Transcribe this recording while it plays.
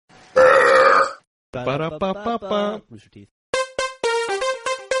Ba-da-ba-ba-ba. Rooster Teeth.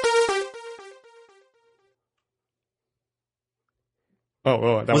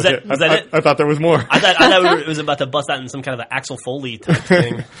 Oh, that Was was that it. it? I thought there was more. I thought it was about to bust out in some kind of an Axel Foley type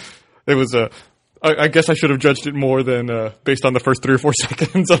thing. It was I guess I should have judged it more than based on the first 3 or 4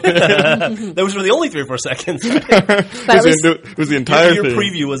 seconds of it. Those were the only 3 or 4 seconds. It was the entire your thing.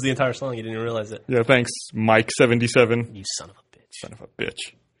 preview was the entire song. You didn't even realize it. Yeah, thanks, Mike77. You son of a bitch. Son of a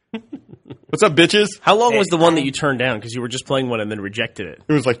bitch. What's up, bitches? How long was the one that you turned down? Because you were just playing one and then rejected it.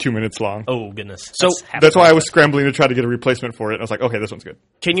 It was like 2 minutes long. Oh, goodness. So That's why I was scrambling to try to get a replacement for it. I was like, okay, this one's good.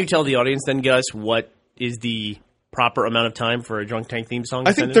 Can you tell the audience then, Gus, what is the proper amount of time for a Drunk Tank theme song?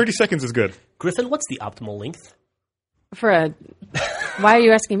 I think 30 seconds is good. Griffin, what's the optimal length? Why are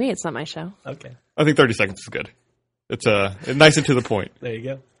you asking me? It's not my show. Okay. I think 30 seconds is good. It's nice and to the point. There you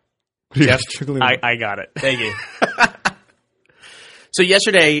go. Yes, I got it. Thank you. So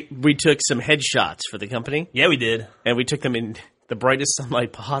yesterday, we took some headshots for the company. Yeah, we did. And we took them in the brightest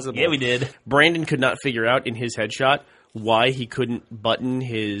sunlight possible. Yeah, we did. Brandon could not figure out in his headshot why he couldn't button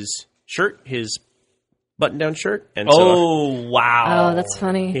his shirt, his button-down shirt. And so wow. Oh, that's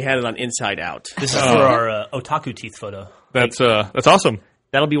funny. he had it on inside out. This is for our otaku teeth photo. That's awesome.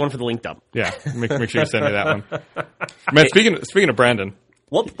 That'll be one for the link dump. Yeah, make sure you send me that one. Man, speaking of Brandon,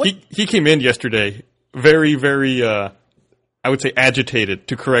 What? he came in yesterday very, very, I would say agitated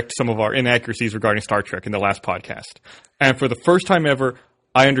to correct some of our inaccuracies regarding Star Trek in the last podcast. And for the first time ever,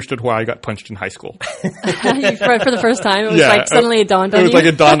 I understood why I got punched in high school. For the first time, it was like suddenly it dawned on you. It was like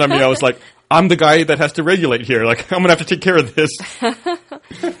it dawned on me. I was like, I'm the guy that has to regulate here. Like, I'm going to have to take care of this. He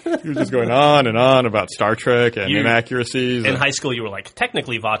was just going on and on about Star Trek and inaccuracies. In high school, you were like,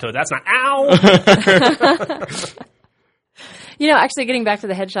 technically, Vato, that's not, ow! You know, actually, getting back to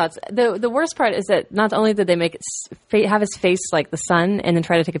the headshots, the worst part is that not only did they make it have his face like the sun and then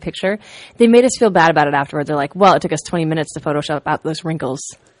try to take a picture, they made us feel bad about it afterwards. They're like, well, it took us 20 minutes to Photoshop out those wrinkles.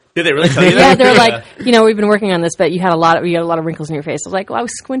 Did they really tell you that? Yeah, they're like, we've been working on this, but you had a lot of wrinkles in your face. I was like, well, I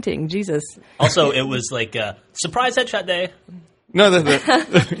was squinting. Jesus. Also, it was like surprise headshot day. No, no, they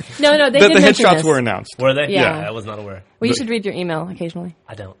the did mention headshots this. were announced. Were they? Yeah. I was not aware. Well, you should read your email occasionally.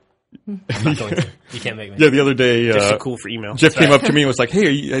 I don't. I'm not going to. You can't make me. Yeah, the other day, They're so cool for email. Jeff came up to me and was like,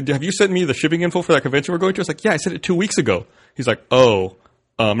 hey, have you sent me the shipping info for that convention we're going to? I was like, yeah, I sent it 2 weeks ago. He's like, oh.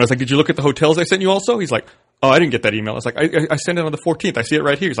 And I was like, did you look at the hotels I sent you also? He's like, oh, I didn't get that email. I was like, I sent it on the 14th. I see it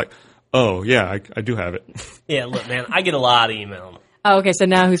right here. He's like, oh, yeah, I do have it. Yeah, look, man, I get a lot of email. Oh, okay, so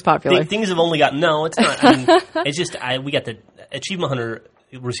now who's popular? Things have only gotten, no, it's not. I mean, it's just, we got the, Achievement Hunter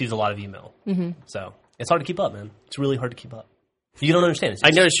receives a lot of email. Mm-hmm. So, it's hard to keep up, man. It's really hard to keep up. You don't understand.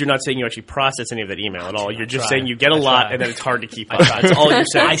 I noticed you're not saying you actually process any of that email at all. You're just saying you get a lot and then it's hard to keep up. That's all you're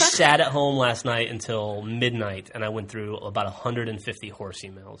saying. I sat at home last night until midnight and I went through about 150 horse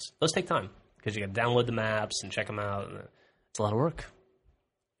emails. Those take time because you got to download the maps and check them out. And it's a lot of work.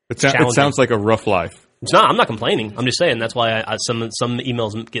 It sounds like a rough life. It's not. I'm not complaining. I'm just saying that's why some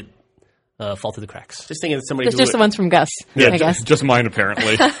emails get fall through the cracks. Just thinking of somebody It's just the ones from Gus, Yeah, I guess. just mine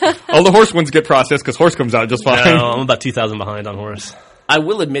apparently. All the horse ones get processed because horse comes out just fine. No, I'm about 2,000 behind on horse. I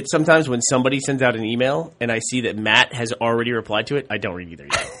will admit sometimes when somebody sends out an email and I see that Matt has already replied to it, I don't read either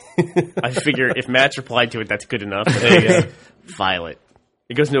email. I figure if Matt's replied to it, that's good enough. There you go. File it.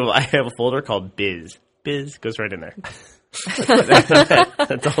 It goes into I have a folder called Biz. Biz goes right in there.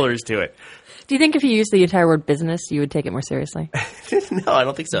 That's all there is to it. Do you think if you used the entire word business, you would take it more seriously? No, I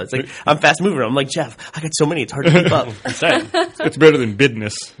don't think so. It's like I'm fast mover. I'm like Jeff. I got so many, it's hard to keep up. It's better than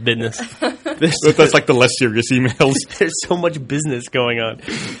business. Business. That's like the less serious emails. There's so much business going on.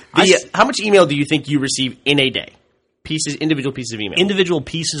 How much email do you think you receive in a day? Individual pieces of email. Individual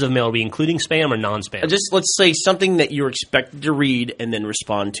pieces of mail, are we including spam or non-spam? Just let's say something that you're expected to read and then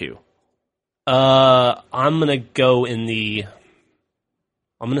respond to. I'm going to go I'm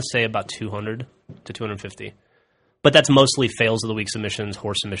going to say about 200 to 250. But that's mostly fails of the week submissions,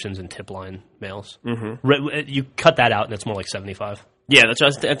 horse submissions, and tip line mails. Mm-hmm. You cut that out, and it's more like 75. Yeah, that's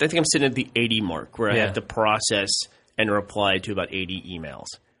what I think I'm sitting at the 80 mark, where I have to process and reply to about 80 emails.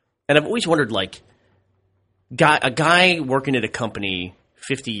 And I've always wondered, like, a guy working at a company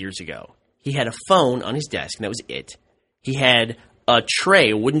 50 years ago, he had a phone on his desk, and that was it. He had a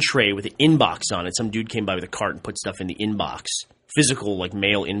wooden tray with an inbox on it. Some dude came by with a cart and put stuff in the inbox, physical, like,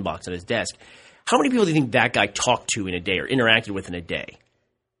 mail inbox on his desk. How many people do you think that guy talked to in a day or interacted with in a day?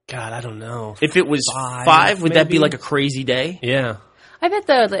 God, I don't know. If it was five, would that be like a crazy day? Yeah. I bet,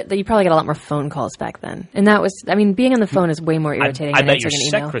 though, that you probably get a lot more phone calls back then. And that was, I mean, being on the phone is way more irritating I than bet your answering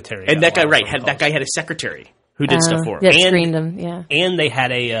an email. secretary. And that guy, that guy had a secretary who did stuff for him. Yeah, screened him, yeah. And they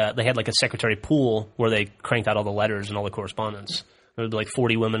had like a secretary pool where they cranked out all the letters and all the correspondence. There would be like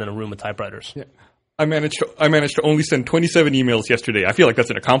 40 women in a room with typewriters. Yeah. I managed to only send 27 emails yesterday. I feel like that's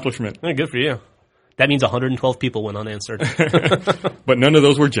an accomplishment. Yeah, good for you. That means 112 people went unanswered. But none of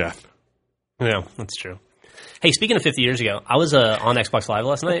those were Jeff. Yeah, that's true. Hey, speaking of 50 years ago, I was on Xbox Live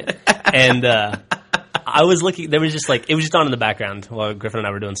last night, and I was looking. There was just it was just on in the background while Griffin and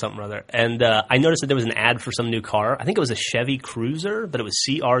I were doing something or other, and I noticed that there was an ad for some new car. I think it was a Chevy Cruiser, but it was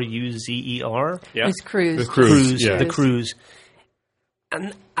Cruzer. Yeah, It's Cruise. The Cruise. Yeah. The Cruise.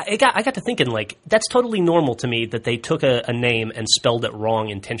 And I got to thinking, that's totally normal to me that they took a name and spelled it wrong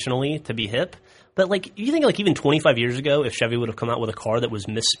intentionally to be hip. But, you think, even 25 years ago, if Chevy would have come out with a car that was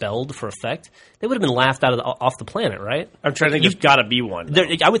misspelled for effect, they would have been laughed off the planet, right? I'm trying to think. There's got to be one.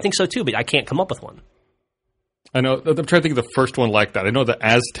 I would think so, too, but I can't come up with one. I know. I'm trying to think of the first one like that. I know the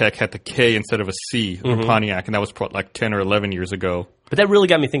Aztec had the K instead of a C, or Pontiac, and that was 10 or 11 years ago. But that really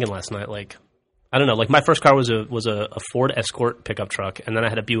got me thinking last night, I don't know. My first car was a Ford Escort pickup truck, and then I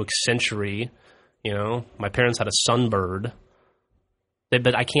had a Buick Century. My parents had a Sunbird.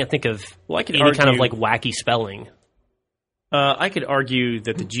 But I can't think of any kind of wacky spelling. I could argue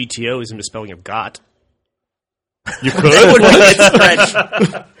that the GTO is a misspelling of got. You could. That would be a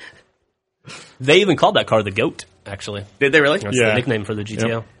stretch. They even called that car the Goat, actually. Did they really? That's the nickname for the GTO.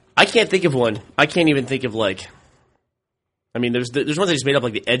 Yep. I can't think of one. I can't even think of there's ones I just made up,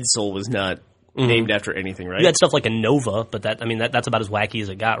 the Edsel was not named after anything, right? You had stuff like a Nova, but that's about as wacky as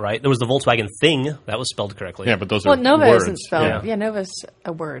it got, right? There was the Volkswagen Thing that was spelled correctly. Yeah, but those are Nova words. isn't spelled. Yeah, Nova's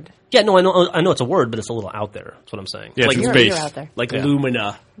a word. Yeah, no, I know it's a word, but it's a little out there. That's what I'm saying. Yeah, it's in You're space. out there.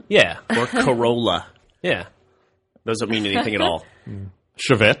 Lumina Yeah, or Corolla. yeah. Those don't mean anything at all.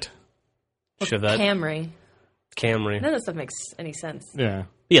 Chevette. Chevette, Camry. None of that stuff makes any sense. Yeah.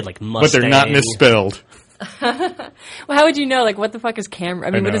 You had Mustang. But they're not misspelled. Well, how would you know? What the fuck is Camry?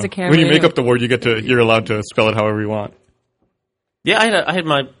 I mean, what is a Camry? When you make anyway? up the word, you're allowed to spell it however you want. Yeah,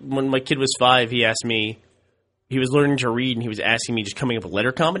 when my kid was 5, he asked me, he was learning to read, and he was asking me just coming up with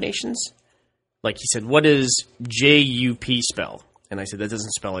letter combinations. He said, what does JUP spell? And I said, that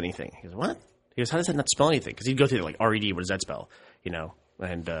doesn't spell anything. He goes, what? He goes, how does that not spell anything? Because he'd go through RED, what does that spell?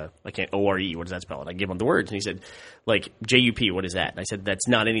 And I can't, ORE, what does that spell? And I gave him the words, and he said, JUP, what is that? And I said, that's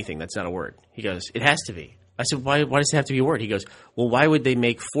not anything, that's not a word. He goes, it has to be. I said, why does it have to be a word? He goes, well, why would they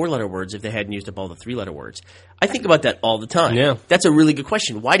make 4-letter words if they hadn't used up all the 3-letter words? I think about that all the time. Yeah. That's a really good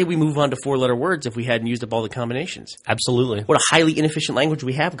question. Why did we move on to 4-letter words if we hadn't used up all the combinations? Absolutely. What a highly inefficient language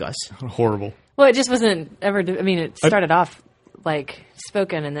we have, Gus. Horrible. Well, it just wasn't ever. It started off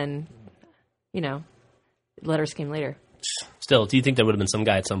spoken, and then letters came later. Still, do you think there would have been some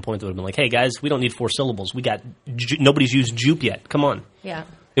guy at some point that would have been like, hey, guys, we don't need 4 syllables. Nobody's used jupe yet. Come on. Yeah.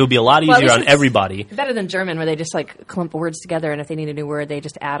 It would be a lot easier on everybody. Better than German, where they just clump words together, and if they need a new word, they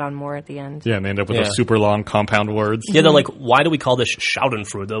just add on more at the end. Yeah, and they end up with those super long compound words. Yeah, they're like, why do we call this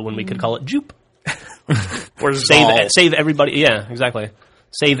Schadenfreude when we could call it jupe? Or save everybody. Yeah, exactly.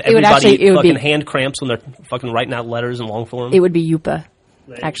 Save everybody fucking hand cramps when they're fucking writing out letters in long form. It would be Yupa,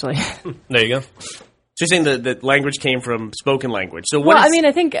 actually. There you go. So you're saying that language came from spoken language. So I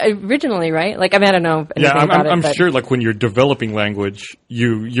think originally, right? I don't know anything about it. I'm sure when you're developing language,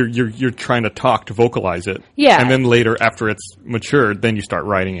 you're trying to talk to vocalize it. Yeah. And then later, after it's matured, then you start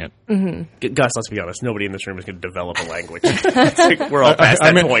writing it. Mm-hmm. Gus, let's be honest. Nobody in this room is going to develop a language. We're all past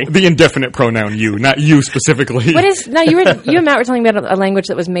that point. The indefinite pronoun you, not you specifically. What is now? You and Matt were telling me about a language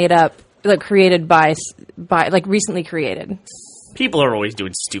that was made up, created by recently created. People are always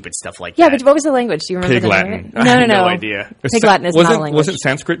doing stupid stuff like that. that. But what was the language? Do you remember Pig the name Latin. of it? No. No idea. Pig Latin is not a language. Wasn't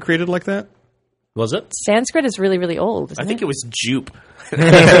Sanskrit created like that? Was it? Sanskrit is really, really old. I think it was jupe.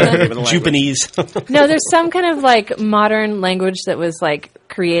 Jupanese. No, there's some kind of modern language that was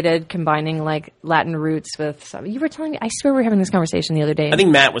created combining Latin roots with some. You were telling me. I swear we were having this conversation the other day. I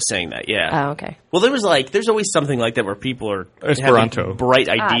think Matt was saying that. Yeah. Oh, okay. Well, there's always something like that where people are Esperanto. having a bright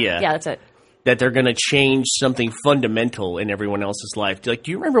idea. Yeah, that's it. That they're going to change something fundamental in everyone else's life. Do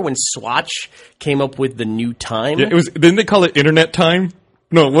you remember when Swatch came up with the new time? Yeah, didn't they call it internet time?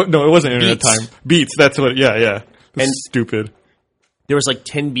 No, it wasn't internet Beats. time. Beats, that's what, yeah. And stupid. There was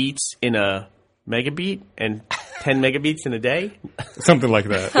 10 beats in a megabeat and 10 megabeats in a day? Something like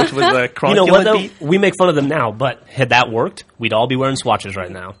that. Which was a You know what, though? beat. We make fun of them now, but had that worked, we'd all be wearing Swatches right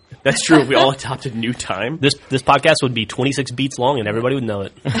now. That's true. If we all adopted new time. This podcast would be 26 beats long, and everybody would know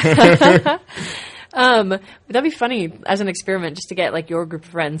it. That'd be funny as an experiment, just to get your group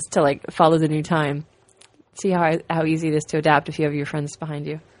of friends to follow the new time. See how easy it is to adapt if you have your friends behind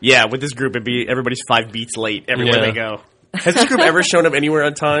you. Yeah, with this group, it'd be everybody's 5 beats late everywhere they go. Has this group ever shown up anywhere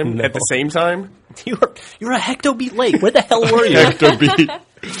on time at the same time? You're a hectobeat late. Where the hell were you? Hectobeat.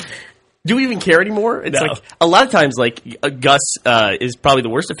 Do we even care anymore? It's No. a lot of times, Gus is probably the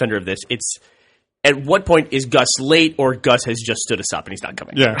worst offender of this. It's At what point is Gus late, or Gus has just stood us up and he's not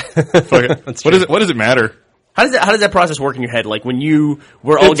coming? Yeah. Fuck it. What does it matter? How does that process work in your head? Like when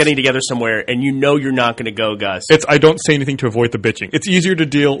we're all getting together somewhere and you know you're not going to go, Gus. I don't say anything to avoid the bitching. It's easier to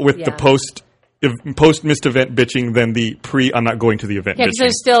deal with the post missed event bitching than the I'm not going to the event. Yeah,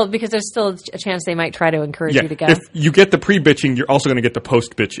 bitching. because there's still a chance they might try to encourage you to go. If you get the pre-bitching, you're also going to get the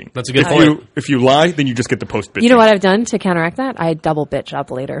post-bitching. That's a good point. If you lie, then you just get the post-bitching. You know what I've done to counteract that? I double bitch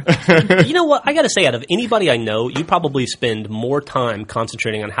up later. You know what? I got to say, out of anybody I know, you probably spend more time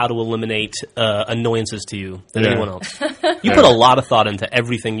concentrating on how to eliminate annoyances to you than anyone else. You put a lot of thought into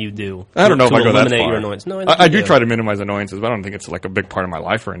everything you do. I don't know if I go that eliminate far. Your annoyance. No, I do try to minimize annoyances, but I don't think it's like a big part of my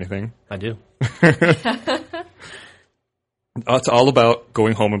life or anything. I do. It's all about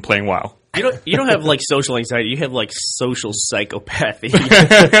going home and playing WoW. You don't have like social anxiety. You have like social psychopathy.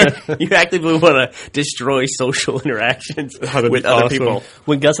 You actively want to destroy social interactions with other people.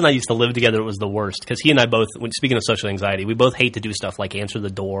 When Gus and I used to live together, it was the worst because he and I both. Speaking of social anxiety, we both hate to do stuff like answer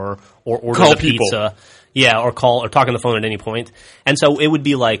the door or order call the people. pizza. Yeah, or call or talk on the phone at any point. And so it would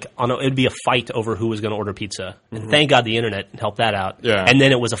be like it would be a fight over who was going to order pizza. And thank God the internet helped that out. Yeah. And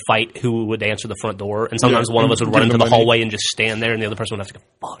then it was a fight who would answer the front door. And sometimes one of us would run into the hallway and just stand there, and the other person would have to go,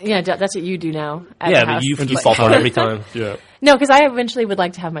 fuck. Yeah, that's what you do now. Yeah, but you fall for it every time. Yeah. No, because I eventually would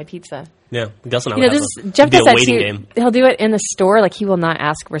like to have my pizza. Yeah, Gus and I would have Jeff be does a that waiting too. game. He'll do it in the store. Like, he will not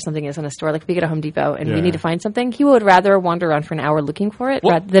ask where something is in a store. Like, if we get a Home Depot and we need to find something, he would rather wander around for an hour looking for it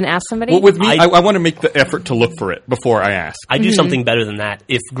rather than ask somebody. Well, with me, I want to make the effort to look for it before I ask. I do something better than that.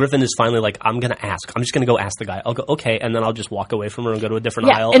 If Griffin is finally like, I'm going to ask. I'm just going to go ask the guy. I'll go, okay, and then I'll just walk away from her and go to a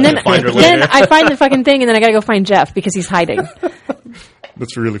different aisle and then find her later. Then I find the fucking thing, and then I got to go find Jeff because he's hiding.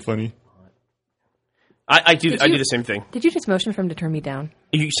 That's really funny. I do the same thing. Did you just motion for him to turn me down?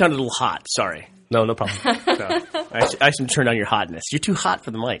 You sounded a little hot. Sorry. No problem. No. I should turn down your hotness. You're too hot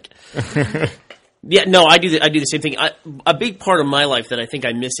for the mic. Yeah, no, I do the same thing. A big part of my life that I think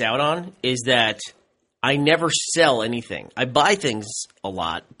I miss out on is that I never sell anything. I buy things a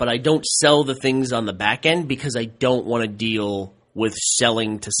lot, but I don't sell the things on the back end because I don't want to deal with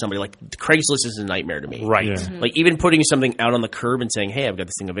selling to somebody. Like, Craigslist is a nightmare to me. Right. Yeah. Mm-hmm. Like, even putting something out on the curb and saying, hey, I've got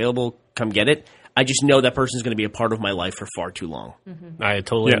this thing available, come get it. I just know that person's going to be a part of my life for far too long. Mm-hmm. I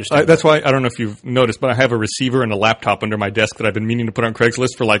totally understand. That's why, I don't know if you've noticed, but I have a receiver and a laptop under my desk that I've been meaning to put on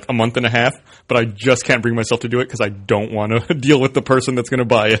Craigslist for like a month and a half, but I just can't bring myself to do it because I don't want to deal with the person that's going to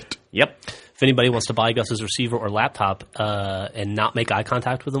buy it. Yep. If anybody wants to buy Gus's receiver or laptop and not make eye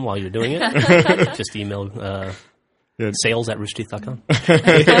contact with them while you're doing it, just email sales@roosterteeth.com.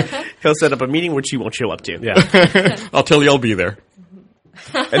 He'll set up a meeting which he won't show up to. Yeah. I'll tell you I'll be there.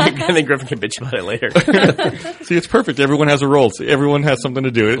 and then Griffin can bitch about it later. See, it's perfect. Everyone has a role. See, everyone has something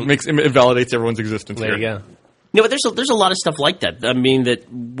to do. It validates everyone's existence. There here. you go. No, but there's a lot of stuff like that. I mean,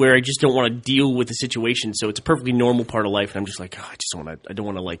 where I just don't want to deal with the situation. So it's a perfectly normal part of life, and I'm just like, I don't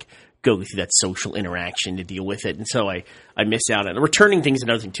want to like go through that social interaction to deal with it, and so I miss out on it. Returning things is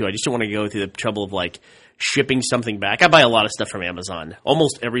another thing too. I just don't want to go through the trouble of like shipping something back. I buy a lot of stuff from Amazon.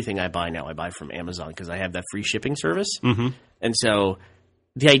 Almost everything I buy now, I buy from Amazon because I have that free shipping service, and so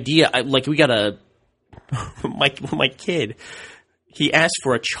the idea, we got my kid. He asked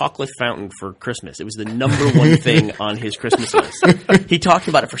for a chocolate fountain for Christmas. It was the number one thing on his Christmas list. He talked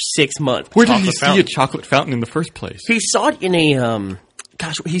about it for 6 months. Where did he see a chocolate fountain in the first place? He saw it in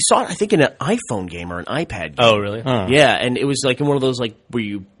he saw it, I think, in an iPhone game or an iPad game. Oh, really? Yeah, and it was like in one of those, like, where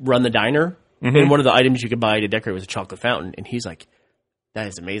you run the diner, and one of the items you could buy to decorate was a chocolate fountain. And he's like, that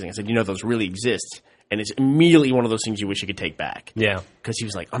is amazing. I said, those really exist. And it's immediately one of those things you wish you could take back. Yeah. Because he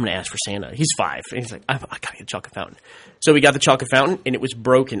was like, I'm going to ask for Santa. He's 5. And he's like, I got to get a chocolate fountain. So we got the chocolate fountain, and it was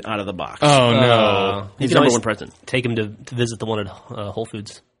broken out of the box. Oh, no. His number one present. Take him to visit the one at Whole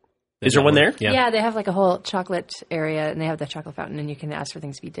Foods. Is there one there? Yeah, they have like a whole chocolate area, and they have the chocolate fountain, and you can ask for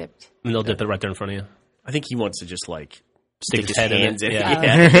things to be dipped. And they'll dip it right there in front of you. I think he wants to just, like, Stick his head hands in it. in.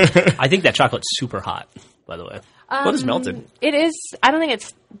 Yeah. I think that chocolate's super hot, by the way. What is melted? It is. I don't think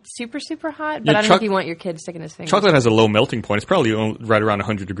it's super, super hot, but I don't know if you want your kid sticking his finger. Chocolate has a low melting point. It's probably right around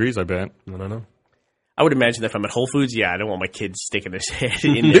 100 degrees, I bet. I don't know. I would imagine that if I'm at Whole Foods, I don't want my kids sticking his head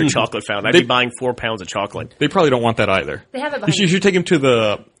in their chocolate fountain. I'd be buying 4 pounds of chocolate. They probably don't want that either. They have it behind You should take him to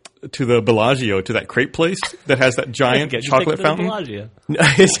the Bellagio, to that crepe place that has that giant chocolate fountain.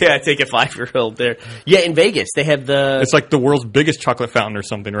 Yeah, take a 5-year-old there. Yeah, in Vegas, they have It's like the world's biggest chocolate fountain or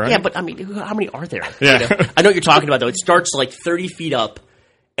something, right? Yeah, but I mean, how many are there? Yeah. I know what you're talking about, though. It starts like 30 feet up,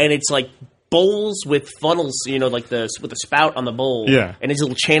 and it's like bowls with funnels, like with the spout on the bowl. Yeah. And there's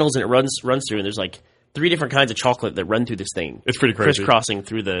little channels, and it runs through, and there's like 3 different kinds of chocolate that run through this thing. It's pretty crazy. Crisscrossing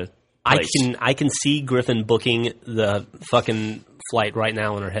through the place. I can see Griffin booking the fucking flight right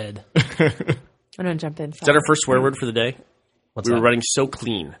now in her head. I'm going to jump in. Is that our first swear word for the day? What's we that? were running so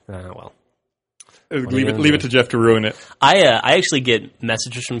clean. Well. Leave it to Jeff to ruin it. I actually get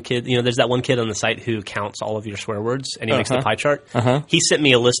messages from kids. You know, there's that one kid on the site who counts all of your swear words, and he makes the pie chart. He sent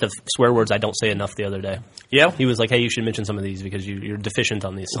me a list of swear words I don't say enough the other day. Yeah? He was like, hey, you should mention some of these because you're deficient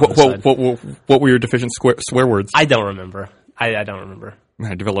on these. What were your deficient swear words? I don't remember. I don't remember.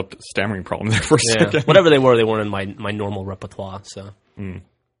 I developed stammering problems there for a second. Whatever they weren't in my normal repertoire. So,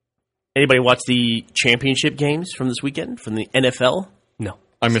 Anybody watch the championship games from this weekend from the NFL? no.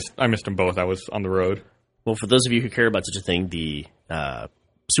 I missed them both. I was on the road. Well, for those of you who care about such a thing, the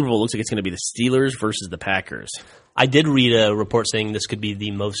Super Bowl looks like it's going to be the Steelers versus the Packers. I did read a report saying this could be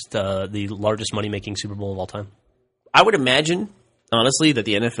the largest money-making Super Bowl of all time. I would imagine, honestly, that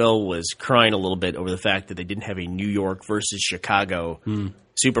the NFL was crying a little bit over the fact that they didn't have a New York versus Chicago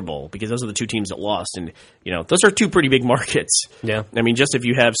Super Bowl, because those are the two teams that lost. And, those are two pretty big markets. Yeah. I mean, just if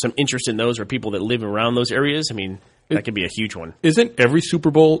you have some interest in those or people that live around those areas, I mean, that could be a huge one. Isn't every Super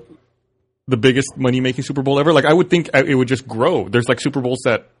Bowl the biggest money-making Super Bowl ever? Like, I would think it would just grow. There's, like, Super Bowls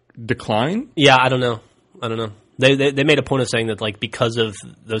that decline. Yeah, I don't know. They made a point of saying that, like, because of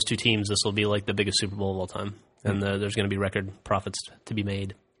those two teams, this will be, like, the biggest Super Bowl of all time. And there's going to be record profits to be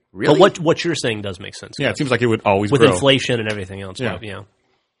made. Really? But what you're saying does make sense. Yeah, it seems like it would always with grow. inflation and everything else. Yeah. Yeah.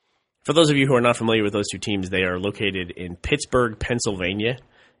 For those of you who are not familiar with those two teams, they are located in Pittsburgh, Pennsylvania,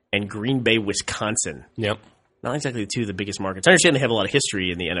 and Green Bay, Wisconsin. Yep. Not exactly two of the biggest markets. I understand they have a lot of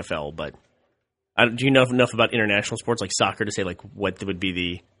history in the NFL, but do you know enough about international sports like soccer to say like what would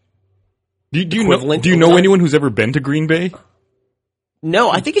be the equivalent? Do you know anyone who's ever been to Green Bay?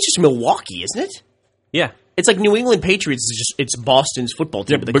 No, I think it's just Milwaukee, isn't it? Yeah. It's like New England Patriots. It's Boston's football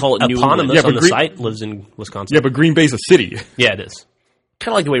team, but they call it New Eponymous England. on the site lives in Wisconsin. Yeah, but Green Bay's a city. Yeah, it is.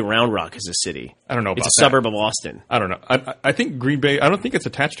 Kind of like the way Round Rock is a city. I don't know about It's a that. suburb of Austin. I don't know. I think Green Bay, I don't think it's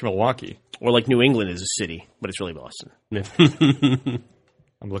attached to Milwaukee. Or like New England is a city, but it's really Boston.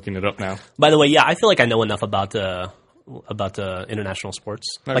 I'm looking it up now. By the way, yeah, I feel like I know enough about international sports.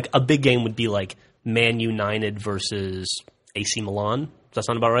 Okay. Like a big game would be like Man United versus AC Milan. Does that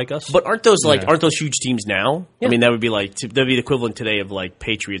sound about right, Gus? But aren't those huge teams now? Yeah. I mean, that would be like that'd be the equivalent today of like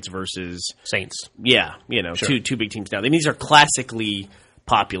Patriots versus Saints. Yeah, Sure. two big teams now. I mean, these are classically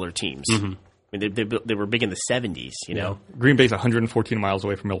popular teams. Mm-hmm. I mean, they were big in the 70s, you know. Green Bay's 114 miles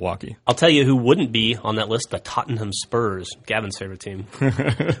away from Milwaukee. I'll tell you who wouldn't be on that list: the Tottenham Spurs, Gavin's favorite team.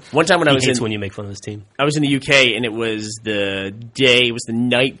 One time when I was hates when you make fun of his team. I was in the UK, and it was the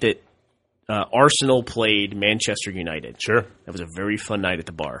night that Arsenal played Manchester United. Sure. That was a very fun night at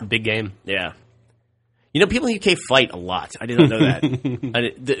the bar. Big game. Yeah. People in the UK fight a lot. I did not know that.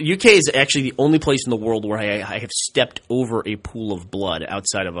 The UK is actually the only place in the world where I have stepped over a pool of blood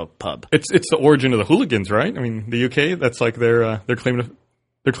outside of a pub. It's the origin of the hooligans, right? I mean, the UK, that's like their claim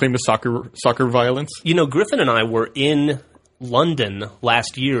to soccer violence. Griffin and I were in London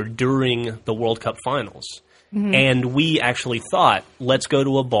last year during the World Cup finals. Mm-hmm. And we actually thought, let's go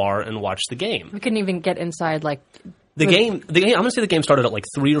to a bar and watch the game. We couldn't even get inside, The game. I'm going to say the game started at like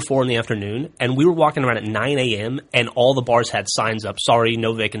 3 or 4 in the afternoon, and we were walking around at 9 a.m., and all the bars had signs up, sorry,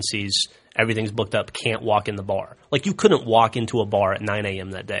 no vacancies, everything's booked up, can't walk in the bar. Like, you couldn't walk into a bar at 9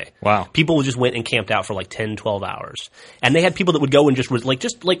 a.m. that day. Wow. People just went and camped out for like 10, 12 hours. And they had people that would go and just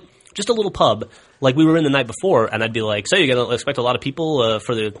a little pub. Like, we were in the night before, and I'd be like, so you're going to expect a lot of people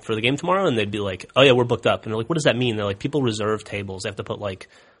for the game tomorrow? And they'd be like, oh yeah, we're booked up. And they're like, what does that mean? They're like, people reserve tables. They have to put like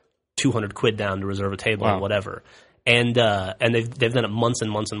 200 quid down to reserve a table or whatever. And they've done it months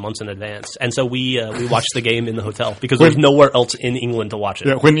and months and months in advance. And so we watched the game in the hotel because there's nowhere else in England to watch it.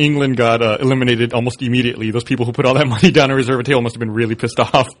 Yeah, when England got eliminated almost immediately, those people who put all that money down to reserve a table must have been really pissed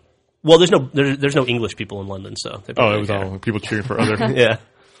off. Well, there's no English people in London, so it was all people cheering for other. Yeah.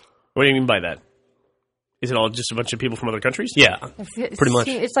 What do you mean by that? Is it all just a bunch of people from other countries? Yeah, pretty much.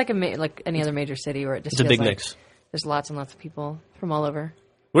 It's like like any other major city where it just it's a big mix. There's lots and lots of people from all over.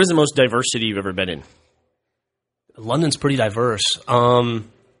 What is the most diverse city you've ever been in? London's pretty diverse. Oh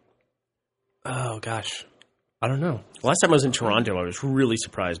gosh, I don't know. Last time I was in Toronto, I was really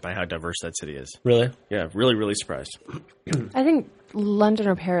surprised by how diverse that city is. Really? Yeah, really, really surprised. I think London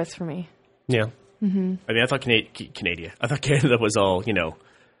or Paris for me. Yeah. Mm-hmm. I mean, I thought I thought Canada was all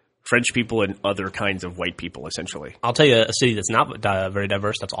French people and other kinds of white people, essentially. I'll tell you a city that's not very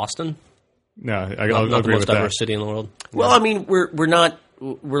diverse. That's Austin. No, I'll not the agree most with diverse that. city in the world. Well, I mean, we're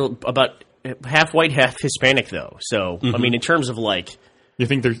about half white, half Hispanic, though. So, I mean, in terms of like, you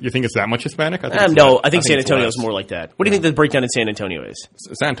think it's that much Hispanic? I think San Antonio is more like that. What do you think the breakdown in San Antonio is?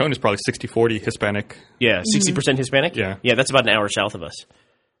 San Antonio is probably 60-40 Hispanic. Yeah, 60% Hispanic. Yeah, that's about an hour south of us.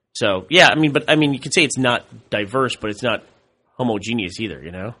 So, yeah, I mean, you could say it's not diverse, but it's not homogeneous either,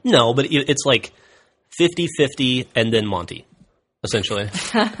 you know? No, but it's like 50-50 and then Monty, essentially.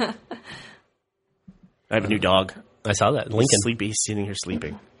 I have a new dog. I saw that. Lincoln. He's sitting here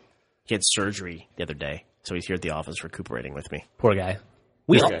sleeping. He had surgery the other day, so he's here at the office recuperating with me. Poor guy.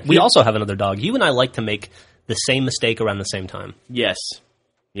 We also have another dog. You and I like to make the same mistake around the same time. Yes.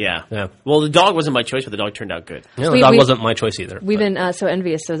 Yeah. Well, the dog wasn't my choice, but the dog turned out good. Yeah, the dog wasn't my choice either. We've been so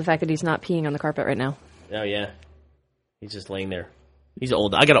envious of the fact that he's not peeing on the carpet right now. Oh, yeah. He's just laying there. He's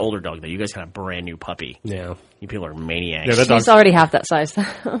old. I got an older dog, though. You guys got a brand new puppy. Yeah. You people are maniacs. Yeah, that dog's He's already half that size.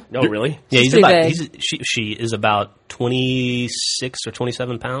 No, really? Yeah, she is about 26 or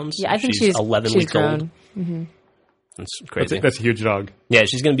 27 pounds. Yeah, I think she's 11 weeks grown. old. Mm-hmm. That's crazy. That's a huge dog. Yeah,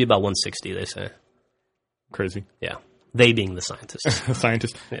 she's going to be about 160, they say. Crazy. Yeah. They being the scientists.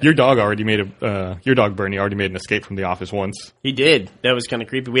 Scientist. Yeah. Your dog your dog Bernie already made an escape from the office once. He did. That was kind of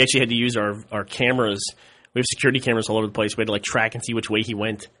creepy. We actually had to use our cameras. We have security cameras all over the place. We had to track and see which way he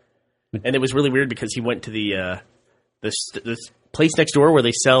went. And it was really weird because he went to the place next door where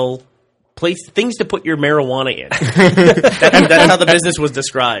they sell things to put your marijuana in. That's how the business was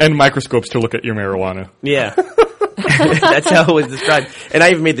described. And microscopes to look at your marijuana. Yeah. That's how it was described. And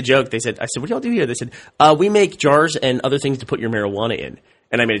I even made the joke. I said, what do y'all do here? They said, we make jars and other things to put your marijuana in.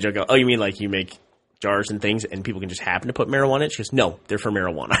 And I made a joke. Oh, you mean you make jars and things and people can just happen to put marijuana in? She goes, no, they're for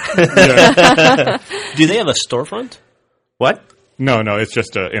marijuana. Do they have a storefront? What? No, it's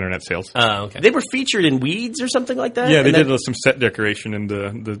just internet sales. Oh, okay. They were featured in Weeds or something like that? Yeah, they did some set decoration in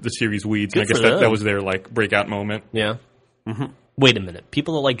the series Weeds. And I guess that was their breakout moment. Yeah. Mm-hmm. Wait a minute.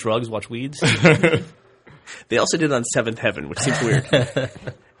 People that like drugs watch Weeds? They also did it on Seventh Heaven, which seems weird.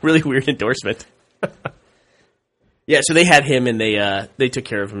 Really weird endorsement. Yeah, so they had him and they took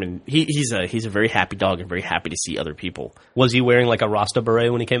care of him, and he's a very happy dog and very happy to see other people. Was he wearing a Rasta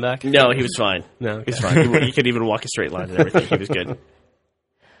beret when he came back? No, he was fine. No, he was fine. He could even walk a straight line and everything. He was good.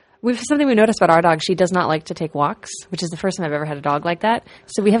 Something we noticed about our dog, she does not like to take walks, which is the first time I've ever had a dog like that.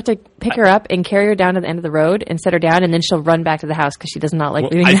 So we have to pick her up and carry her down to the end of the road and set her down, and then she'll run back to the house because she does not like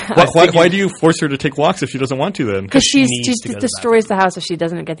leaving the house. Why do you force her to take walks if she doesn't want to then? Because she destroys the house if she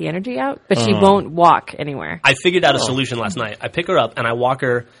doesn't get the energy out, but she won't walk anywhere. I figured out a solution last night. I pick her up and I walk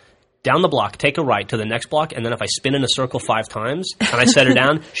her down the block, take a right to the next block, and then if I spin in a circle 5 times and I set her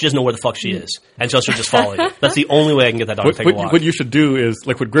down, she doesn't know where the fuck she is. And so she'll just follow you. That's the only way I can get that dog to take a walk. What you should do is,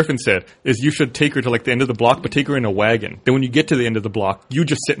 like what Griffin said, is you should take her to the end of the block, but take her in a wagon. Then when you get to the end of the block, you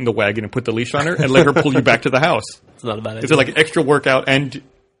just sit in the wagon and put the leash on her and let her pull you back to the house. It's not a bad idea. It's an extra workout and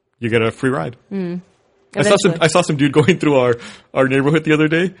you get a free ride. Eventually. I saw some dude going through our neighborhood the other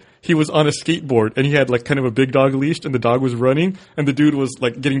day. He was on a skateboard and he had kind of a big dog leashed and the dog was running and the dude was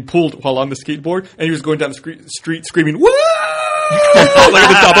getting pulled while on the skateboard and he was going down the street screaming, "Woo!" at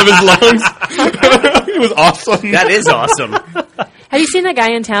the top of his lungs. It was awesome. That is awesome. Have you seen that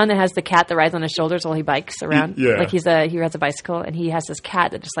guy in town that has the cat that rides on his shoulders while he bikes around? Yeah. He rides a bicycle and he has this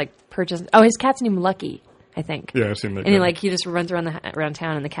cat that just perches. Oh, his cat's named Lucky, I think. Yeah, I've seen that. And he just runs around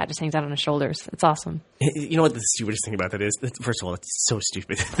town and the cat just hangs out on his shoulders. It's awesome. You know what the stupidest thing about that is? First of all, it's so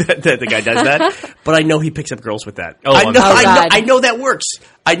stupid that the guy does that. But I know he picks up girls with that. I know that works.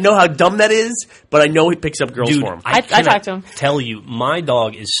 I know how dumb that is, but I know he picks up girls for him. I talked to him. Tell you, my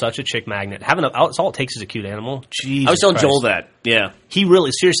dog is such a chick magnet. That's all it takes is a cute animal. Jesus I was telling Christ. Joel that. Yeah. He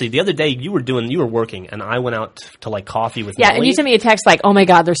really, seriously, the other day you were working and I went out to coffee with Molly. And you sent me a text oh my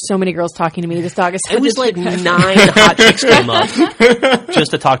God, there's so many girls talking to me. This dog is such It was a 9 hot chicks came up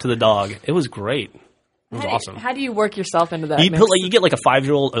just to talk to the dog. It was great. It was awesome. How do you work yourself into that? You get a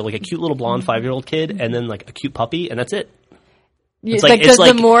 5-year-old or a cute little blonde 5-year-old kid and then a cute puppy and that's it.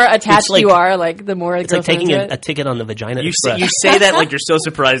 The more attached you are, the more it's like taking a ticket on the Vagina Express. You say that like you're so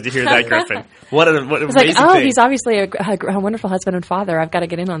surprised to hear that, Griffin. What an amazing thing. He's obviously a wonderful husband and father. I've got to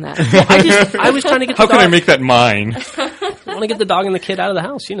get in on that. I was trying to get. How can I make that mine? I want to get the dog and the kid out of the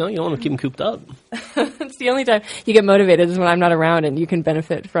house. You don't want to keep them cooped up. It's the only time you get motivated is when I'm not around, and you can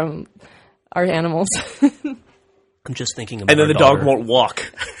benefit from our animals. I'm just thinking about. And then the dog won't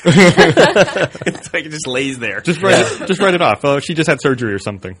walk. It's it just lays there. Just write it off. Oh, she just had surgery or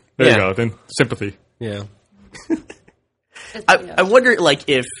something. There you go. Then sympathy. Yeah. I wonder,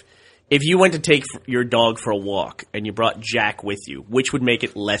 if you went to take your dog for a walk and you brought Jack with you, which would make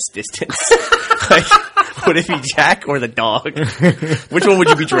it less distance? Would it be Jack or the dog? Which one would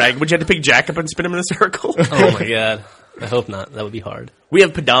you be dragging? Would you have to pick Jack up and spin him in a circle? Oh my God. I hope not. That would be hard. We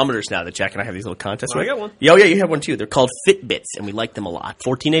have pedometers now that Jack and I have these little contests. I got one. Yeah, you have one too. They're called Fitbits, and we like them a lot.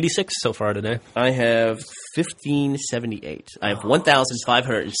 1486 so far today. I have 1578. I have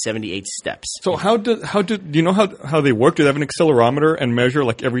 1,578 steps. So do you know how they work? Do they have an accelerometer and measure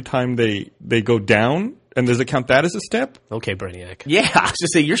every time they go down? And does it count that as a step? Okay, Brainiac. Yeah, I was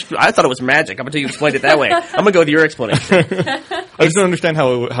just saying. I thought it was magic. I'm until you explained it that way. I'm gonna go with your explanation. I just don't understand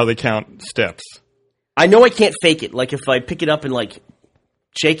how they count steps. I know I can't fake it. Like if I pick it up and like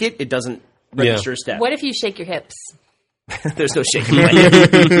shake it, it doesn't register a step. What if you shake your hips? There's no shaking my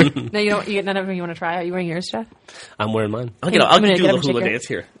head. No, you don't. None of them you want to try. Are you wearing yours, Jeff? I'm wearing mine. I'll do a little hula dance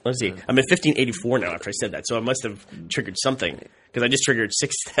here. Let's see. I'm at 1584 now after I said that, so I must have triggered something because I just triggered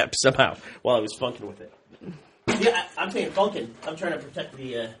 6 steps somehow while I was funking with it. Yeah, I'm saying funking. I'm trying to protect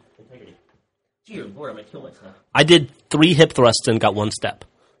the integrity. Dear Lord, I'm going to kill myself. I did 3 hip thrusts and got 1 step.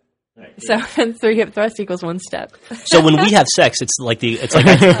 Right, so 3 hip thrusts equals 1 step. So when we have sex, it's like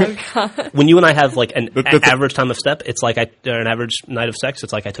when you and I have like an average time of step, it's like an average night of sex.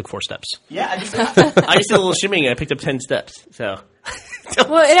 It's like I took 4 steps. Yeah, I just did a little shimmying and I picked up 10 steps. So,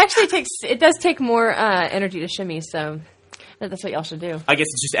 well, it does take more energy to shimmy. So that's what y'all should do. I guess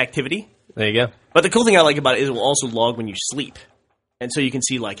it's just activity. There you go. But the cool thing I like about it is it will also log when you sleep. And so you can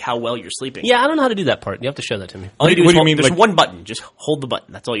see like how well you're sleeping. Yeah, I don't know how to do that part. You have to show that to me. All you do is you mean, there's like- one button. Just hold the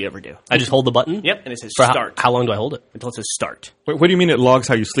button. That's all you ever do. I just hold the button? Yep, and it says For start. how long do I hold it? Until it says start. Wait, what do you mean it logs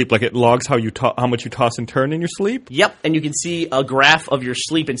how you sleep? Like it logs how much you toss and turn in your sleep? Yep, and you can see a graph of your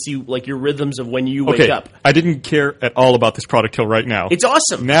sleep and see like your rhythms of when you wake up. I didn't care at all about this product till right now. It's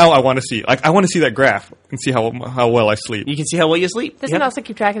awesome. Now I want to see. Like I want to see that graph and see how well I sleep. You can see how well you sleep. Doesn't it also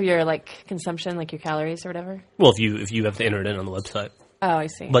keep track of your like consumption, like your calories or whatever? Well, if you have to enter it in on the website. Oh, I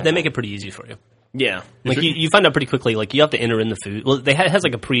see. But they make it pretty easy for you. Yeah. Like you find out pretty quickly, like you have to enter in the food. Well, it has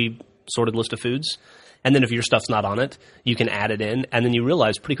like a pre-sorted list of foods. And then if your stuff's not on it, you can add it in. And then you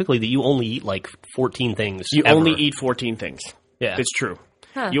realize pretty quickly that you only eat like 14 things. You ever. only eat 14 things. Yeah. It's true.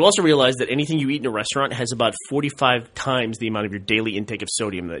 Huh. You also realize that anything you eat in a restaurant has about 45 times the amount of your daily intake of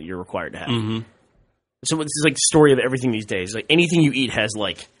sodium that you're required to have. Mm-hmm. So this is like the story of everything these days. Like anything you eat has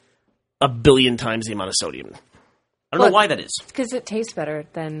like 1 billion times the amount of sodium. I don't know why that is. It's because it tastes better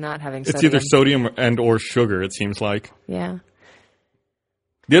than not having sodium. It's either sodium and or sugar, it seems like. Yeah.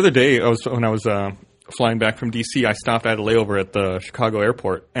 The other day, when I was flying back from D.C., I stopped at a layover at the Chicago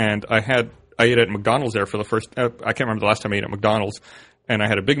airport, and I ate at McDonald's there for the first. I can't remember the last time I ate at McDonald's, and I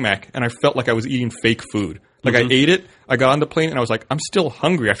had a Big Mac, and I felt like I was eating fake food. Like I ate it, I got on the plane, and I was like, I'm still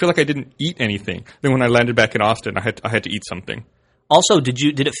hungry. I feel like I didn't eat anything. Then when I landed back in Austin, I had to eat something. Also,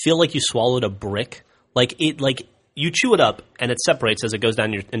 did it feel like you swallowed a brick? Like you chew it up and it separates as it goes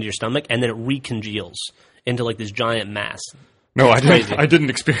down into your stomach, and then it recongeals into like this giant mass. No, I didn't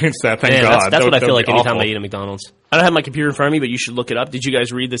experience that. Thank God. That's what I feel like awful. anytime I eat at McDonald's. I don't have my computer in front of me, but you should look it up. Did you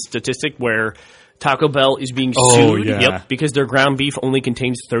guys read the statistic where Taco Bell is being sued because their ground beef only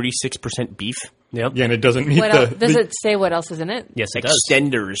contains 36% beef? Yep. Yeah, and it doesn't meet Does it say what else is in it? Yes, it does.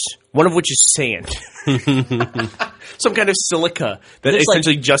 Extenders, one of which is sand. Some kind of silica that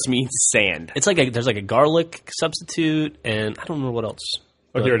essentially just means sand. It's like there's like a garlic substitute, and I don't remember what else.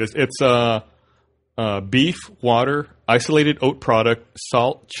 Oh, here it is. It's beef, water, isolated oat product,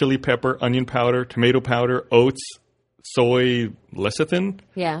 salt, chili pepper, onion powder, tomato powder, oats, soy lecithin,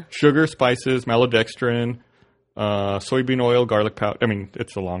 sugar, spices, maltodextrin, soybean oil, garlic powder. I mean,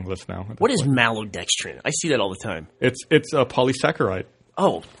 it's a long list now. What is maltodextrin? I see that all the time. It's a polysaccharide.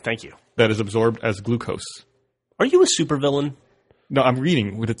 Oh, thank you. That is absorbed as glucose. Are you a supervillain? No, I'm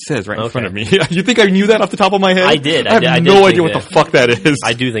reading what it says right in front of me. You think I knew that off the top of my head? I did. I have no idea what the fuck that is.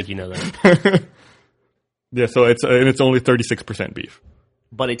 I do think you know that. Yeah, so it's only 36% beef.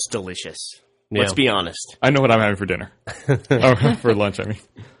 But it's delicious. Yeah. Let's be honest. I know what I'm having for dinner. Or for lunch, I mean.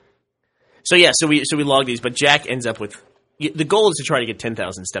 So yeah, so we log these, but Jack ends up with the goal is to try to get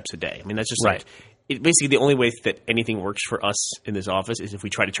 10,000 steps a day. I mean, that's just right. Basically the only way that anything works for us in this office is if we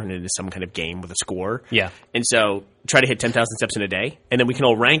try to turn it into some kind of game with a score. Yeah. And so try to hit 10,000 steps in a day, and then we can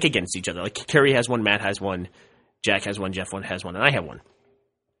all rank against each other. Like Kerry has one, Matt has one, Jack has one, Jeff has one, and I have one.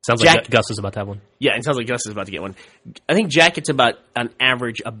 Sounds like Gus is about to have one. Yeah, it sounds like Gus is about to get one. I think Jack gets about an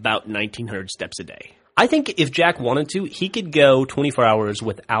average about 1,900 steps a day. I think if Jack wanted to, he could go 24 hours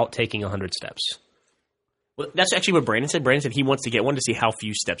without taking 100 steps. Well, that's actually what Brandon said. Brandon said he wants to get one to see how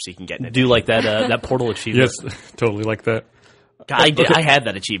few steps he can get in a day. Do like that Portal achievement. Yes, totally like that. I had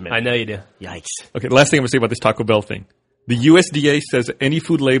that achievement. I know you do. Yikes. Okay, last thing I'm going to say about this Taco Bell thing. The USDA says any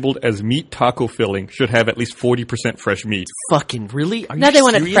food labeled as meat taco filling should have at least 40% fresh meat. Fucking really? Are you Now they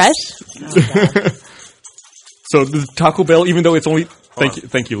want it serious? fresh? So the Taco Bell, even though it's only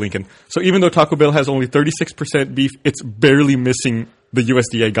thank you, Lincoln. So even though Taco Bell has only 36% beef, it's barely missing the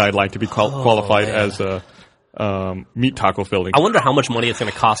USDA guideline to be qualified as a meat taco filling. I wonder how much money it's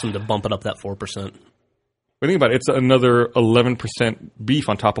going to cost them to bump it up that 4%. But think about it, it's another 11% beef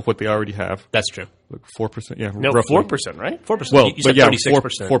on top of what they already have. That's true. Like 4%, yeah, No, roughly. 4%, right? 4%. Well, you said but yeah,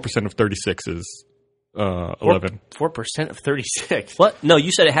 36%. 4% of 36 is 11. 4% of 36. What? No,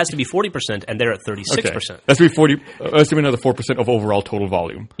 you said it has to be 40%, and they're at 36%. Okay. That's to be 40. That's to be another 4% of overall total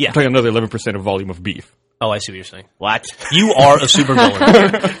volume. Yeah. I'm talking another 11% of volume of beef. Oh, I see what you're saying. What? You are a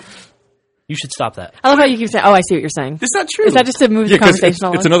supervillain. You should stop that. I love how you keep saying, "Oh, I see what you're saying." That's not true. Is that just to move the 'cause conversation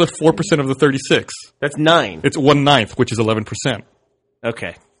along? it's another 4% of the 36. That's 9. It's 1/9, which is 11%.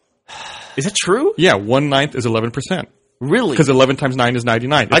 Okay. Is that true? Yeah, 1/9 is 11%. Really? Because 11 times 9 is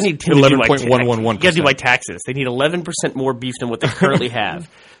 99. I need Tim to do my taxes. 11.111%. You got to do my taxes. They need 11% more beef than what they currently have.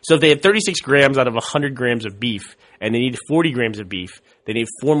 So if they have 36 grams out of 100 grams of beef, and they need 40 grams of beef, they need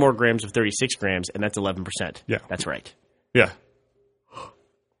 4 more grams of 36 grams, and that's 11%. Yeah. That's right. Yeah.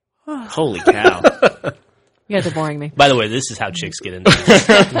 Holy cow. You guys are boring me. By the way, this is how chicks get into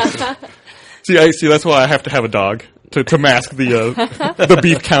it. See, that's why I have to have a dog to mask the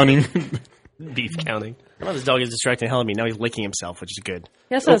beef counting. Beef counting. Well, this dog is distracting the hell out of me. Now he's licking himself, which is good.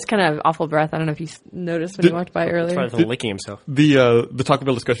 He also has kind of awful breath. I don't know if you noticed when you walked by earlier. Probably from licking himself. The Taco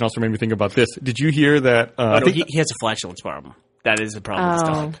Bell discussion also made me think about this. Did you hear that? Oh, no, he has a flatulence problem. That is the problem with this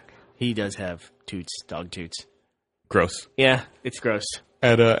dog. He does have toots, dog toots. Gross. Yeah, it's gross.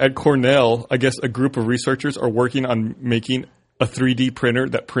 At Cornell, I guess a group of researchers are working on making a 3D printer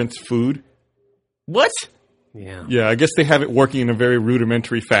that prints food. What? Yeah. Yeah, I guess they have it working in a very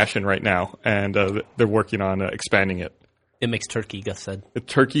rudimentary fashion right now, and they're working on expanding it. It makes turkey, Gus said.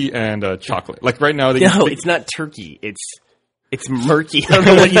 Turkey and chocolate. Like right now, It's not turkey. It's murky. I don't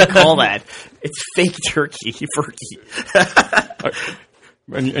know what you call that. It's fake turkey. Furky.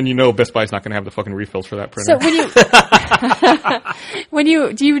 and you know Best Buy's not going to have the fucking refills for that printer. So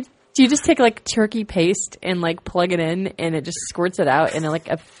do you just take like turkey paste and like plug it in and it just squirts it out in like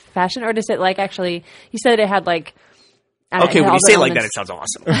a fashion, or does it like actually? You said it had like. Okay, when you say it like that, it sounds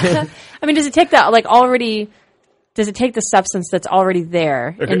awesome. I mean, does it take that like already? Does it take the substance that's already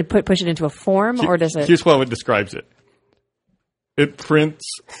there and push it into a form, or does it? Here's how it describes it. It prints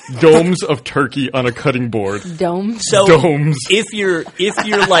domes of turkey on a cutting board. Domes. So domes. If you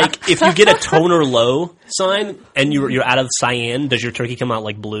get a toner low sign and you're out of cyan, does your turkey come out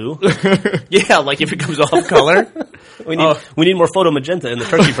like blue? Yeah, like if it comes off color. We need more photo magenta in the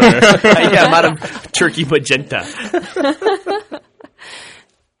turkey printer. Yeah, I'm out of turkey magenta.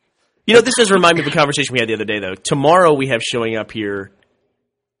 You know, this does remind me of a conversation we had the other day, though. Tomorrow we have showing up here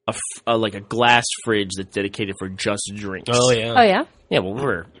like a glass fridge that's dedicated for just drinks. Oh yeah. Oh yeah. Yeah, well,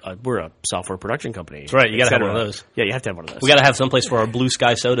 we're a software production company. That's right. You got to have one of those. Yeah, you have to have one of those. We got to have someplace for our blue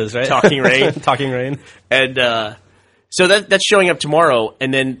sky sodas, right? Talking Rain. Talking Rain. And so that's showing up tomorrow.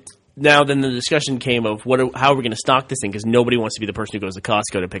 And then the discussion came of how are we going to stock this thing, because nobody wants to be the person who goes to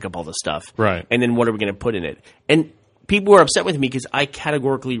Costco to pick up all the stuff. Right. And then what are we going to put in it? And people were upset with me because I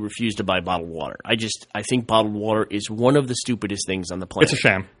categorically refuse to buy bottled water. I think bottled water is one of the stupidest things on the planet. It's a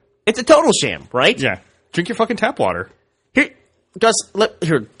sham. It's a total sham, right? Yeah. Drink your fucking tap water. Here, Gus,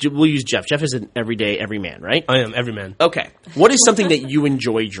 we'll use Jeff. Jeff is an everyday everyman, right? I am every man. Okay. What is something that you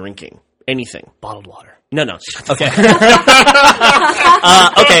enjoy drinking? Anything. Bottled water. No. Okay.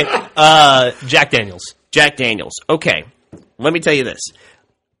 Jack Daniels. Jack Daniels. Okay. Let me tell you this.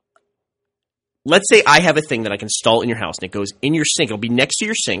 Let's say I have a thing that I can install in your house, and it goes in your sink. It'll be next to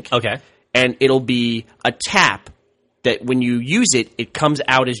your sink. Okay. And it'll be a tap that when you use it, it comes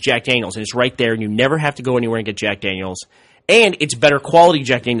out as Jack Daniels, and it's right there, and you never have to go anywhere and get Jack Daniels. And it's better quality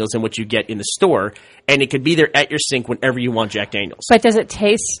Jack Daniels than what you get in the store, and it could be there at your sink whenever you want Jack Daniels. But does it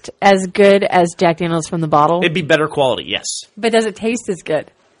taste as good as Jack Daniels from the bottle? It'd be better quality, yes. But does it taste as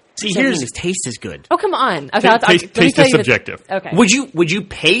good? See, here's his taste is good. Oh, come on. Okay, Taste is subjective. Okay. Would you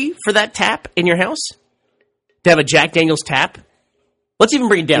pay for that tap in your house? To have a Jack Daniels tap? Let's even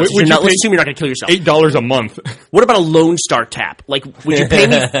bring it down. Let's assume you're not going to kill yourself. $8 a month. What about a Lone Star tap? Like, would you pay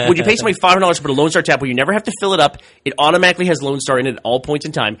somebody $500 to put a Lone Star tap where you never have to fill it up? It automatically has Lone Star in it at all points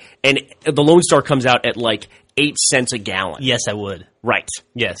in time, and the Lone Star comes out at like 8 cents a gallon. Yes, I would. Right.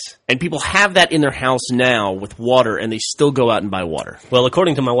 Yes. And people have that in their house now with water, and they still go out and buy water. Well,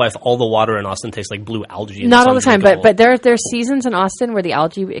 according to my wife, all the water in Austin tastes like blue algae. Not all the time, but there's seasons in Austin where the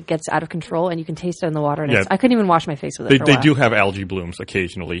algae it gets out of control, and you can taste it in the water. And I couldn't even wash my face with it. They do have algae blooms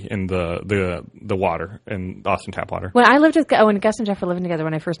occasionally in the water in Austin tap water. When I lived when Gus and Jeff were living together,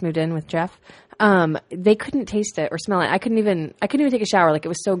 when I first moved in with Jeff, they couldn't taste it or smell it. I couldn't even take a shower. Like, it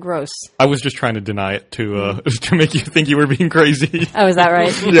was so gross. I was just trying to deny it to make you think you were being crazy. Oh, is that right?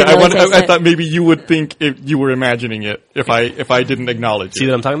 Yeah, I thought maybe you would think if you were imagining it if I didn't acknowledge See it.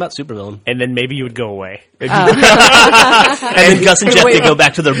 what I'm talking about? Supervillain. And then maybe you would go away. And then Gus and Jeff could go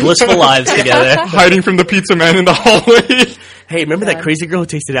back to their blissful lives together. Hiding from the pizza man in the hallway. Hey, remember that crazy girl who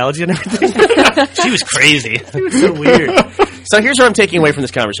tasted algae and everything? She was crazy. It was so weird. So here's what I'm taking away from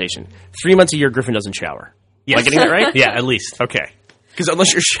this conversation. 3 months a year, Griffin doesn't shower. Am I getting that right? Yeah, at least. Okay. Because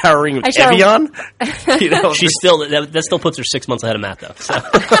unless you're showering with Evian, she's still that still puts her 6 months ahead of Matt, though. So.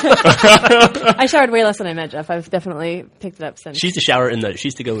 I showered way less than I met Jeff. I've definitely picked it up since. She used to shower she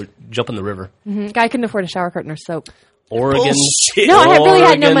used to go jump in the river. Mm-hmm. Guy couldn't afford a shower curtain or soap. Oregon. No, I really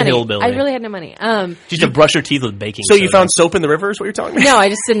had no Oregon money. hillbilly. I really had no money. She used to brush her teeth with baking So soda. you found soap in the river is what you're telling me? No, I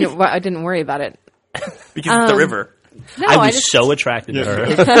just didn't. I didn't worry about it. Because it's the river. No, I was so attracted to her.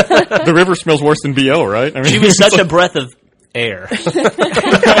 The river smells worse than BO, right? I mean, She was such a breath of air.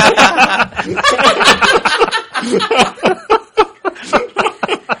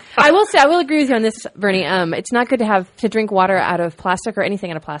 I will agree with you on this, Bernie. It's not good to drink water out of plastic or anything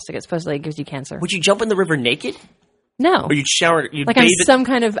out of plastic. It supposedly gives you cancer. Would you jump in the river naked? No. Or you'd shower? You'd like bathe I'm some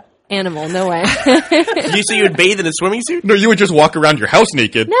kind of animal. No way. So you would bathe in a swimming suit? no, you would just walk around your house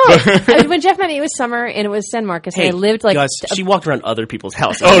naked. No. When Jeff met me, it was summer and it was San Marcos. Hey, and I lived like. Gus, she walked around other people's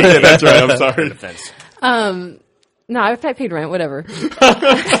houses. Oh, yeah, that's right. I'm sorry. No, I paid rent. Whatever.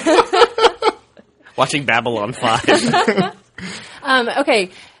 Watching Babylon 5. Okay.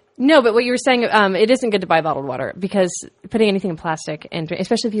 No, but what you were saying, it isn't good to buy bottled water because putting anything in plastic and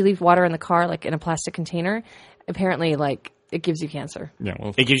especially if you leave water in the car, like in a plastic container, apparently, like it gives you cancer. Yeah,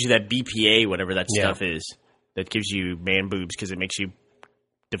 well, It gives you that BPA, whatever that stuff is, that gives you man boobs because it makes you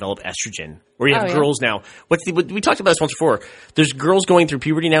develop estrogen. Or you have girls now. We talked about this once before. There's girls going through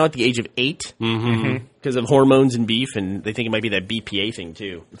puberty now at the age of 8 because of hormones and beef, and they think it might be that BPA thing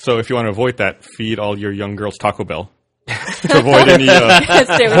too. so if you want to avoid that, feed all your young girls Taco Bell to avoid any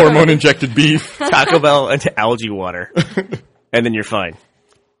hormone-injected beef. Taco Bell into algae water, and then you're fine.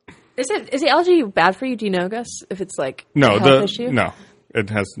 Is the algae bad for you? Do you know, Gus? If it's like No, a health issue? no, it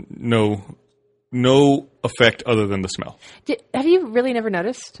has no effect other than the smell. Have you really never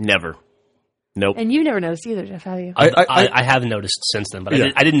noticed? Never. Nope. And you've never noticed either, Jeff, have you? I have noticed since then, but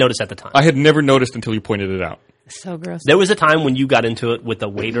I didn't notice at the time. I had never noticed until you pointed it out. So gross. There was a time when you got into it with a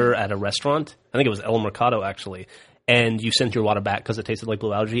waiter at a restaurant. I think it was El Mercado, actually. And you sent your water back because it tasted like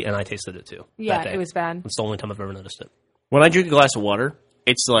blue algae, and I tasted it too. Yeah, that day. it was bad. It's the only time I've ever noticed it. When I drink a glass of water,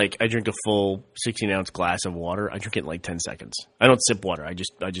 it's like I drink a full 16-ounce glass of water. I drink it in like 10 seconds. I don't sip water. I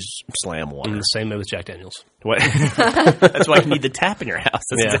just slam water. I'm the same way with Jack Daniels. What? That's why you need the tap in your house.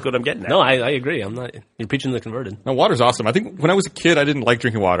 That's exactly what I'm getting at. No, I agree. You're preaching to the converted. No, water's awesome. I think when I was a kid, I didn't like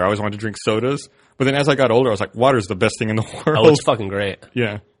drinking water. I always wanted to drink sodas. But then as I got older, I was like, water's the best thing in the world. Oh, it's fucking great.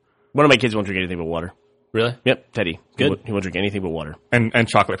 Yeah. One of my kids won't drink anything but water. Really? Yep, Teddy. Good. He won't drink anything but water. And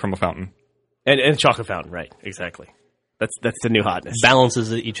chocolate from a fountain. And chocolate fountain, right. Exactly. That's the new hotness.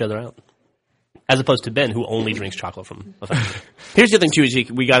 Balances each other out. As opposed to Ben, who only drinks chocolate from a fountain. Here's the other thing, too,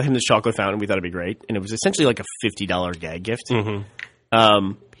 is we got him this chocolate fountain. We thought it'd be great. And it was essentially like a $50 gag gift.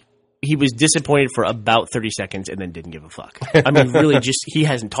 Mm-hmm. He was disappointed for about 30 seconds and then didn't give a fuck. I mean, really he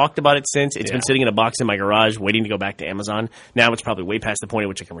hasn't talked about it since. It's been sitting in a box in my garage waiting to go back to Amazon. Now it's probably way past the point at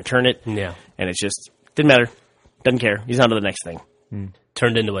which I can return it. Yeah. And it's just, didn't matter. Doesn't care. He's on to the next thing.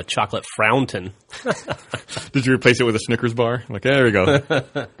 Turned into a chocolate fountain. Did you replace it with a Snickers bar? Like, there we go.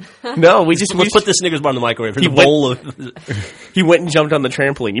 No, Let's put the Snickers bar in the microwave. He went and jumped on the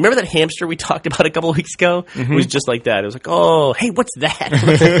trampoline. You remember that hamster we talked about a couple of weeks ago? Mm-hmm. It was just like that. It was like, oh, hey, what's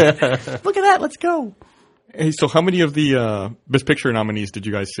that? Look at that. Let's go. Hey, so how many of the Best Picture nominees did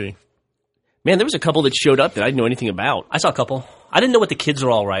you guys see? Man, there was a couple that showed up that I didn't know anything about. I saw a couple. I didn't know what The Kids Are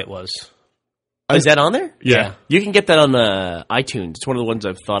All Right was. Is that on there? Yeah. You can get that on iTunes. It's one of the ones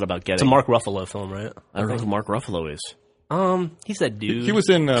I've thought about getting. It's a Mark Ruffalo film, right? I don't know who Mark Ruffalo is. He's that dude. He was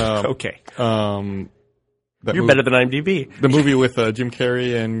in... Okay. You're better than IMDb. The movie with Jim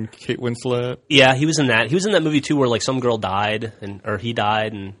Carrey and Kate Winslet. Yeah, he was in that. He was in that movie, too, where like some girl died, or he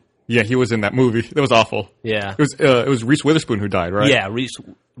died, and... Yeah, he was in that movie. That was awful. Yeah. It was Reese Witherspoon who died, right? Yeah, Reese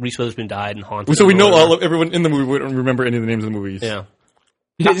Witherspoon died and haunted. So we know everyone in the movie. We don't remember any of the names of the movies. Yeah.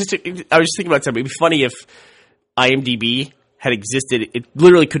 I was just thinking about something. It'd be funny if IMDb had existed. It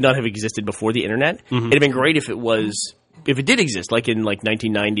literally could not have existed before the internet. Mm-hmm. It'd have been great if it did exist, like in like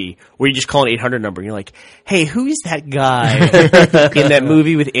 1990, where you just call an 800 number and you're like, hey, who is that guy in that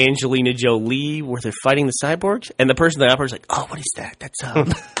movie with Angelina Jolie where they're fighting the cyborgs? And the person that operates like, oh, what is that? That's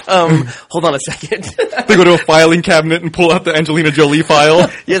hold on a second. They go to a filing cabinet and pull out the Angelina Jolie file.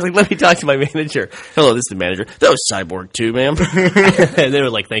 Yeah, it's like, let me talk to my manager. Hello, this is the manager. That was Cyborg too, ma'am. And they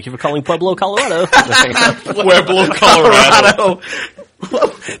were like, thank you for calling Pueblo, Colorado. Pueblo, Colorado.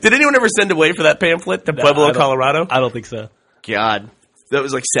 Did anyone ever send away for that pamphlet to Pueblo, Colorado? I don't think so. God. That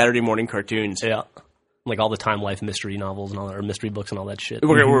was like Saturday morning cartoons. Yeah. Like all the Time Life mystery novels and all that, or mystery books and all that shit.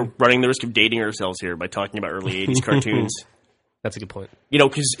 We're running the risk of dating ourselves here by talking about early 80s cartoons. That's a good point. You know,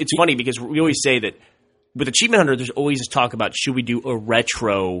 because it's funny because we always say that with Achievement Hunter, there's always this talk about should we do a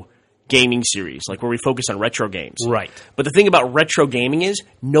retro gaming series, like where we focus on retro games. Right. But the thing about retro gaming is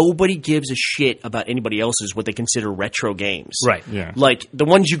nobody gives a shit about anybody else's what they consider retro games. Right. Yeah. Like the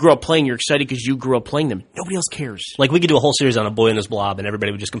ones you grew up playing, you're excited because you grew up playing them. Nobody else cares. Like we could do a whole series on A Boy and His Blob, and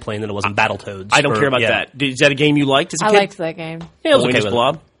everybody would just complain that it wasn't Battletoads. I don't care about that. Is that a game you liked as a kid? I liked that game. Yeah, it was Boy okay Meets with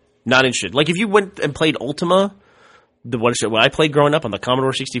Blob? Not interested. Like if you went and played Ultima, what I played growing up on the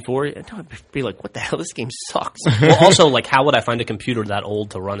Commodore 64, I'd be like, what the hell? This game sucks. Well, also, like, how would I find a computer that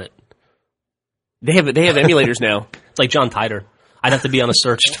old to run it? They have emulators now. It's like John Titor. I'd have to be on a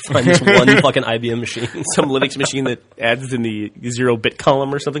search to find this one fucking IBM machine. Some Linux machine that adds in the 0-bit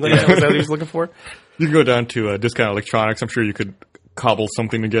column or something like that. Was that what he was looking for? You can go down to Discount Electronics. I'm sure you could cobble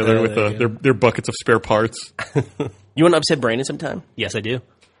something together with their buckets of spare parts. You want to upset Brandon sometime? Yes, I do.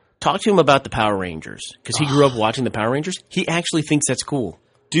 Talk to him about the Power Rangers, because he grew up watching the Power Rangers. He actually thinks that's cool.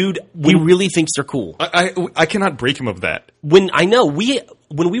 Dude, He really thinks they're cool. I cannot break him of that. when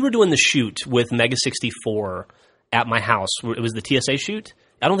we were doing the shoot with Mega 64 at my house, it was the TSA shoot.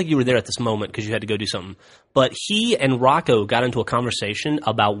 I don't think you were there at this moment because you had to go do something. But he and Rocco got into a conversation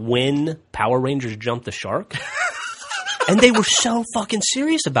about when Power Rangers jumped the shark. And they were so fucking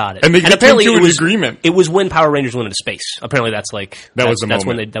serious about it. And they apparently came to it an was agreement. It was when Power Rangers went into space. Apparently that's like That was the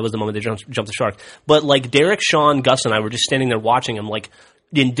moment they jumped the shark. But like Derek, Sean, Gus, and I were just standing there watching him like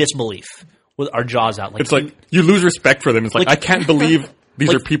in disbelief with our jaws out. Like It's like you lose respect for them. It's like I can't believe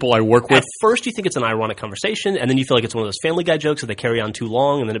these are people I work with. At first, you think it's an ironic conversation, and then you feel like it's one of those Family Guy jokes that they carry on too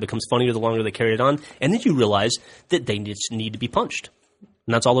long, and then it becomes funnier the longer they carry it on. And then you realize that they just need to be punched,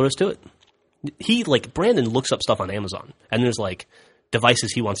 and that's all there is to it. Brandon looks up stuff on Amazon, and there's like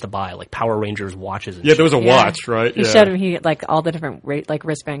devices he wants to buy, like Power Rangers watches. And Yeah, there was a Yeah. watch, right? He Yeah. showed him like all the different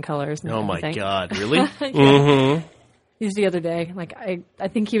wristband colors. And Oh my everything. God, really? Mm-hmm. He's the other day. Like I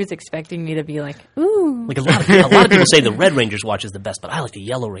think he was expecting me to be like, ooh. Like a lot of people say the Red Rangers watch is the best, but I like the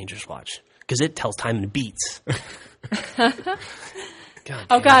Yellow Rangers watch because it tells time in beats.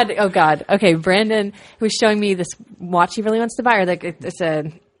 Oh God. Okay, Brandon was showing me this watch he really wants to buy, or like it's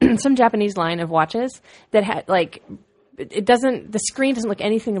some Japanese line of watches that had like the screen doesn't look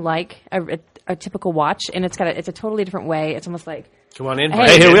anything like a typical watch, and it's a totally different way. It's almost like. Come on in.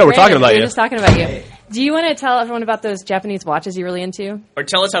 Hey, here we are. We're talking about we're you. just talking about you. Do you want to tell everyone about those Japanese watches you're really into? Or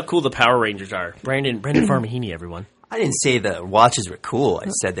tell us how cool the Power Rangers are. Brandon Farmahini, everyone. I didn't say the watches were cool. I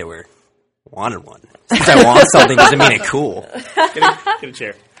said they were wanted one. Since I want something doesn't mean it's cool. Get a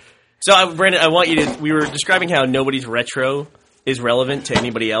chair. So, Brandon, I want you to. We were describing how nobody's retro is relevant to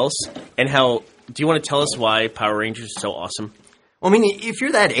anybody else, and how. Do you want to tell us why Power Rangers is so awesome? Well, I mean, if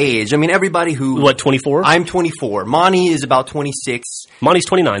you're that age, I mean, everybody who... What, 24? I'm 24. Monty is about 26. Monty's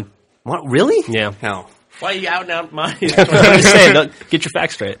 29. What, really? Yeah. Hell. Why are you out now, Monty? I'm just saying, get your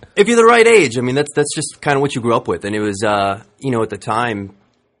facts straight. If you're the right age, I mean, that's just kind of what you grew up with. And it was, at the time,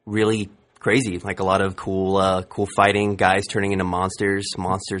 really crazy. Like a lot of cool fighting, guys turning into monsters,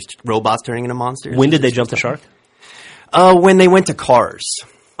 robots turning into monsters. When did they jump the shark? When they went to Cars.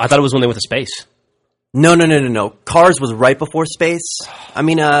 I thought it was when they went to space. No. Cars was right before space. I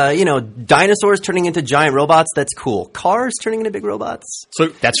mean, dinosaurs turning into giant robots, that's cool. Cars turning into big robots? So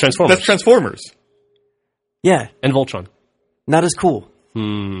That's Transformers. That's Transformers. Yeah. And Voltron. Not as cool.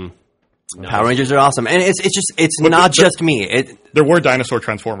 Power Rangers are awesome. And it's But not the- just me. There were dinosaur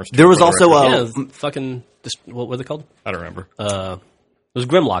Transformers. Too, There was for the also record. Yeah, fucking, what were they called? I don't remember. It was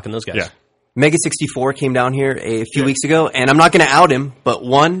Grimlock and those guys. Yeah. Mega 64 came down here a few weeks ago, and I'm not going to out him, but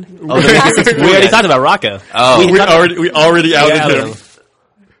one of the Mega 64 We already guys- talked about Rocco. Oh. We already outed Yeah, him.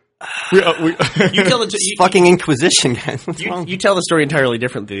 We You tell it. Fucking Inquisition, guys. What's wrong? You tell the story entirely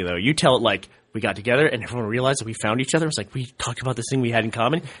differently, though. You tell it like we got together and everyone realized that we found each other. It's like we talked about this thing we had in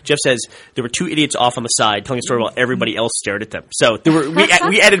common. Jeff says there were two idiots off on the side telling a story while everybody else stared at them. So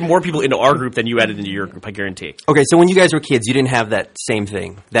we added more people into our group than you added into your group, I guarantee. Okay, so when you guys were kids, you didn't have that same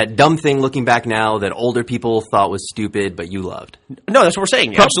thing. That dumb thing looking back now that older people thought was stupid, but you loved. No, that's what we're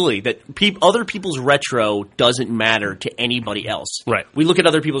saying. Absolutely. That other people's retro doesn't matter to anybody else. Right. We look at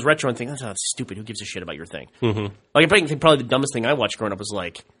other people's retro and think, that's stupid. Who gives a shit about your thing? Mm-hmm. Like, I think probably the dumbest thing I watched growing up was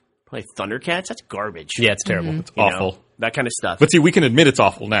like, probably Thundercats? That's garbage. Yeah, it's terrible. It's You know, awful. that kind of stuff. But see, we can admit it's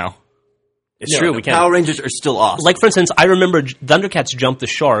awful now. It's true. We can. Power Rangers are still awesome. Like, for instance, I remember Thundercats jumped the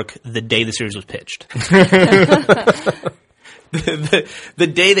shark the day the series was pitched.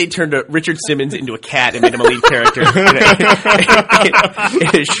 The day they turned Richard Simmons into a cat and made him a lead character in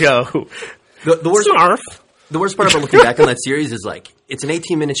a show. The worst part about looking back on that series is like it's an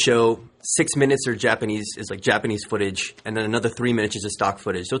 18-minute show. 6 minutes are Japanese footage, and then another 3 minutes is stock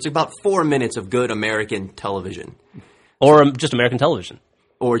footage. So it's about 4 minutes of good American television. Or just American television.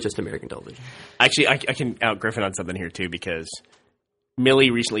 or just American television. Actually, I can out Griffin on something here, too, because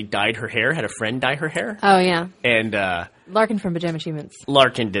Millie recently dyed her hair, had a friend dye her hair. Oh, yeah. And Larkin from Pajama Achievements.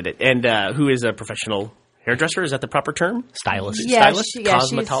 Larkin did it. And who is a professional hairdresser? Is that the proper term? Stylist. Yeah, Stylist? she-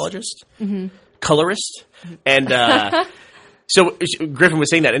 Cosmetologist? Colorist? And so Griffin was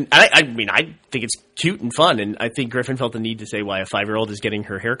saying that. And I mean, I think it's cute and fun. And I think Griffin felt the need to say why a 5-year-old is getting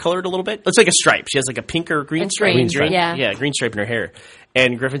her hair colored a little bit. It's like a stripe. She has like a pink or green It's stripe. green, yeah. Yeah, green stripe in her hair.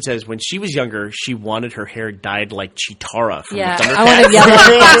 And Griffin says when she was younger, she wanted her hair dyed like Chitara from Yeah, the Thundercats. I wanted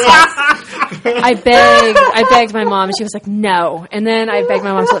yellow. I begged my mom, and she was like, no. And then I begged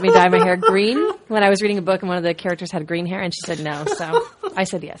my mom to let me dye my hair green when I was reading a book, and one of the characters had green hair, and she said no. So I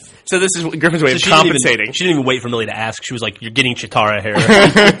said yes. So this is Griffin's way of She didn't compensating. she didn't even wait for Millie to ask. She was like, "You're getting Chitara hair."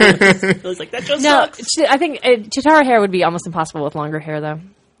 I was like, "That just No, sucks." I think Chitara hair would be almost impossible with longer hair, though.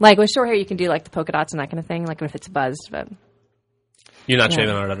 Like with short hair, you can do like the polka dots and that kind of thing, like if it's buzzed. But You're not Yeah.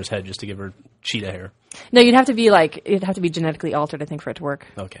 shaving our daughter's head just to give her cheetah hair. no, you'd have to be genetically altered, I think, for it to work.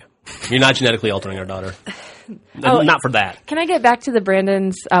 Okay, you're not genetically altering our daughter. Oh, Not for that. Can I get back to the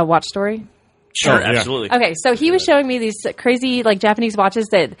Brandon's watch story? Sure, Oh, yeah. absolutely. Okay, so he was showing me these crazy like Japanese watches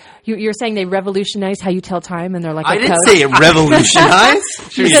that you're saying they revolutionized how you tell time, and they're like I a didn't code. say it revolutionized.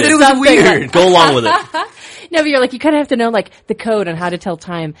 You She said said it was something weird. Go along with it. No, but you're like you kind of have to know like the code on how to tell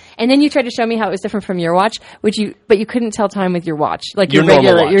time, and then you tried to show me how it was different from your watch, but you couldn't tell time with your watch, like Your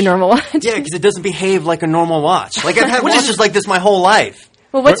normal watch. your normal watch. Yeah, because it doesn't behave like a normal watch. Like I've had watches like this my whole life.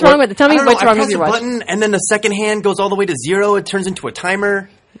 Well, what's wrong with it? Tell me I don't know, what's I wrong press with your a watch. button, and then the second hand goes all the way to 0. It turns into a timer.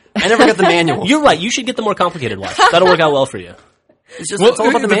 I never got the manual. You're right. You should get the more complicated watch. That'll work out well for you. It's just it's all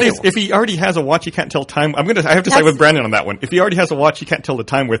about the thing is, manual. if he already has a watch, he can't tell time. I have to side with Brandon on that one. If he already has a watch, he can't tell the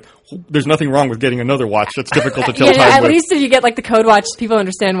time with. There's nothing wrong with getting another watch. That's difficult to tell Yeah, time at with. least if you get like the code watch, people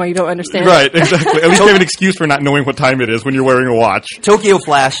understand why you don't understand. Right, exactly. At least you have an excuse for not knowing what time it is when you're wearing a watch. Tokyo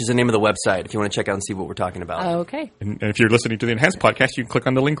Flash is the name of the website if you want to check out and see what we're talking about. Okay. And if you're listening to the Enhanced podcast, you can click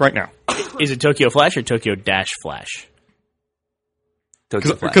on the link right now. Is it Tokyo Flash or Tokyo Dash Flash?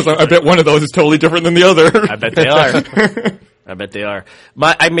 Tokyo Flash. Because I bet one of those is totally different than the other. I bet they are. I bet they are.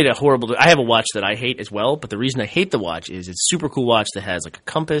 I made a horrible. I have a watch that I hate as well, but the reason I hate the watch is it's a super cool watch that has like a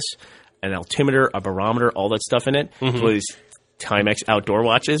compass, an altimeter, a barometer, all that stuff in it. It's one of these Timex outdoor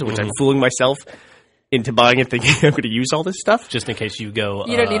watches, which I'm fooling myself into buying it, thinking I'm going to use all this stuff. Just in case you go.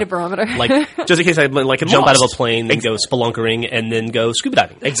 You don't need a barometer. Like Just in case I like jump out of a plane, then go spelunkering, and then go scuba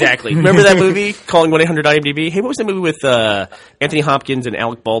diving. Exactly. Remember that movie, Calling 1-800-IMDb? Hey, what was the movie with Anthony Hopkins and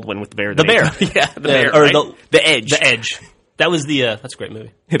Alec Baldwin with the bear? The bear. Yeah, the bear. Or Right? The Edge. The Edge. That was the. That's a great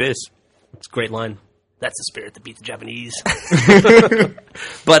movie. It is. It's a great line. That's the spirit that beat the Japanese.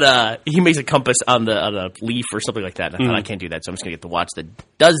 But he makes a compass on the leaf or something like that. And I thought, I can't do that, so I'm just going to get the watch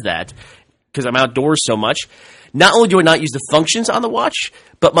that does that because I'm outdoors so much. Not only do I not use the functions on the watch,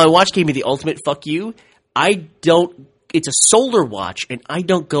 but my watch gave me the ultimate fuck you. It's a solar watch, and I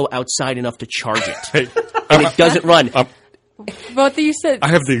don't go outside enough to charge it. Hey, And it doesn't run. Both of you said. I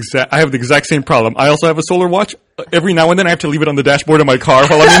have the exact same problem. I also have a solar watch. Every now and then I have to leave it on the dashboard of my car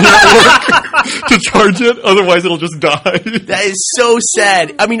while I'm in here at work to charge it. Otherwise, it'll just die. That is so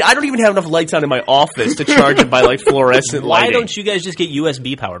sad. I mean, I don't even have enough lights on in my office to charge it by like fluorescent Why lighting. don't you guys just get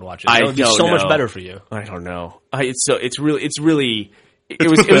USB powered watches? I That would be don't so much know. better for you. I don't know. It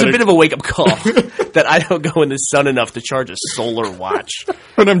was a bit of a wake up call that I don't go in the sun enough to charge a solar watch.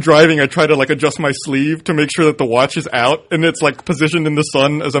 When I'm driving, I try to like adjust my sleeve to make sure that the watch is out and it's like positioned in the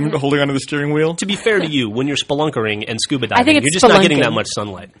sun as I'm holding onto the steering wheel. To be fair to you, when you're spelunkering and scuba diving, think it's you're just not getting spelunking. that much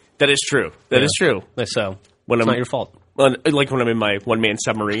sunlight. That is true. That is true. So When it's I'm not your fault. like when I'm in my one man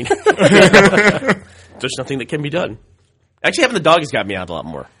submarine. There's nothing that can be done. Actually, having the dog has got me out a lot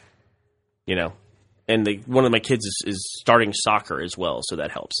more. You know, and one of my kids is starting soccer as well, so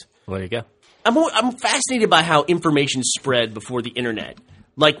that helps. Well, there you go. I'm fascinated by how information spread before the internet.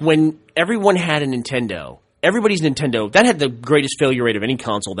 Like when everyone had a Nintendo, everybody's Nintendo, that had the greatest failure rate of any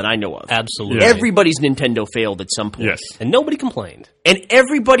console that I know of. Absolutely. Yeah. Everybody's Nintendo failed at some point. Yes. And nobody complained. And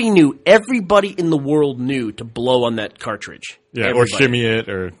everybody in the world knew to blow on that cartridge. Yeah, Everybody. or shimmy it,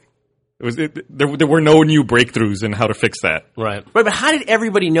 or there were no new breakthroughs in how to fix that. Right. Right, but how did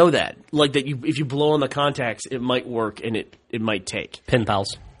everybody know that? Like that if you blow on the contacts, it might work and it might take. Pen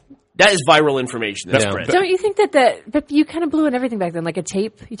pals. That is viral information. That's Yeah. spread. Don't you think but you kind of blew in everything back then, like a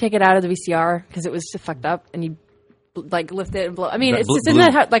tape? You take it out of the VCR because it was fucked up, and you like lift it and blow. I mean, isn't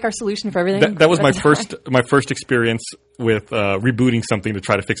that like our solution for everything? That was my That's- first experience with rebooting something to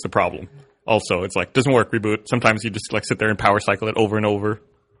try to fix the problem. Also, it's like doesn't work. Reboot. Sometimes you just like sit there and power cycle it over and over.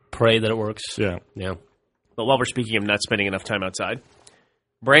 Pray that it works. Yeah. Yeah. But while we're speaking of not spending enough time outside,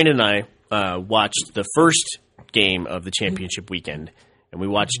 Brandon and I watched the first game of the championship weekend, and we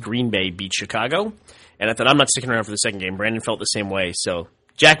watched Green Bay beat Chicago. And I thought, I'm not sticking around for the second game. Brandon felt the same way. So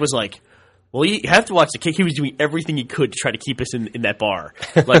Jack was like, well, you have to watch the kick. He was doing everything he could to try to keep us in that bar.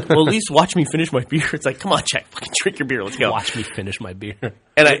 Like, well, at least watch me finish my beer. It's like, come on, Jack, fucking drink your beer. Let's go. Watch me finish my beer.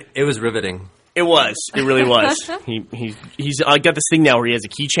 And it was riveting. It was. It really was. He's got this thing now where he has a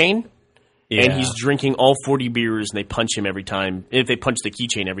keychain. Yeah. And he's drinking all 40 beers, and they punch him every time. If they punch the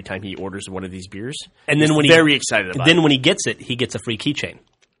keychain every time he orders one of these beers, and then he's very excited about it. Then when he gets it, he gets a free keychain.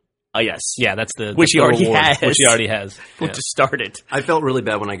 Yes, yeah, that's the which he already reward, has. Which he already has. Which just started. I felt really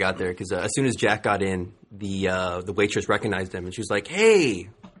bad when I got there because as soon as Jack got in, the waitress recognized him, and she was like, "Hey,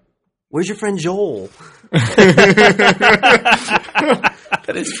 where's your friend Joel?"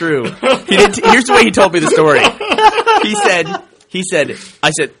 That is true. Here's the way he told me the story. He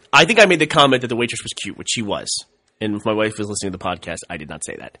said, I think I made the comment that the waitress was cute, which she was. And if my wife was listening to the podcast, I did not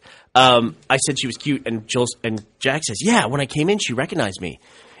say that. I said she was cute, and Jack says, yeah, when I came in, she recognized me.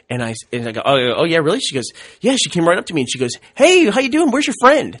 And I go, oh, yeah, really? She goes, yeah, she came right up to me, and she goes, hey, how you doing? Where's your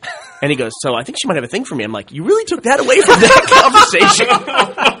friend? And he goes, so I think she might have a thing for me. I'm like, you really took that away from that conversation?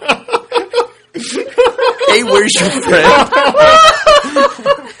 Hey, where's your friend?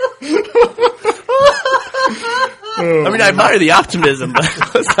 I mean, I admire the optimism,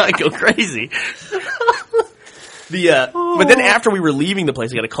 but let's not go crazy. But then after we were leaving the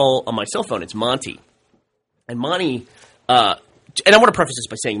place, I got a call on my cell phone. It's Monty. And Monty, and I want to preface this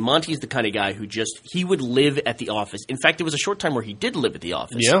by saying Monty is the kind of guy who he would live at the office. In fact, there was a short time where he did live at the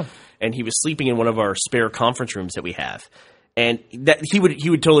office. Yeah. And he was sleeping in one of our spare conference rooms that we have. And that he would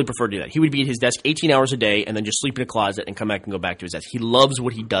totally prefer to do that. He would be at his desk 18 hours a day and then just sleep in a closet and come back and go back to his desk. He loves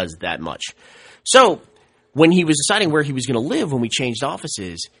what he does that much. So when he was deciding where he was going to live when we changed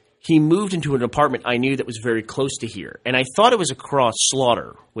offices, he moved into an apartment I knew that was very close to here. And I thought it was across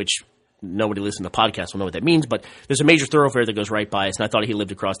Slaughter, which nobody listening to the podcast will know what that means, but there's a major thoroughfare that goes right by us, and I thought he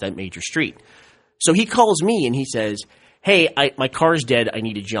lived across that major street. So he calls me, and he says, hey, my car's dead. I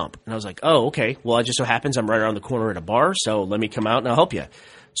need a jump. And I was like, oh, okay. Well, it just so happens I'm right around the corner at a bar, so let me come out and I'll help you.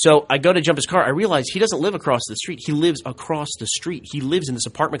 So I go to jump his car. I realize he doesn't live across the street. He lives across the street. He lives in this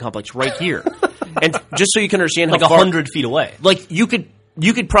apartment complex right here. And just so you can understand how like far, 100 feet away. Like you could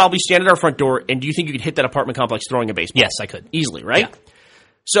probably stand at our front door, and do you think you could hit that apartment complex throwing a baseball? Yes, I could. Easily, right? Yeah.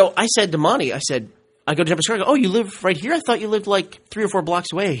 So I said to Monty, I go to jump his car. I go, oh, you live right here? I thought you lived like 3 or 4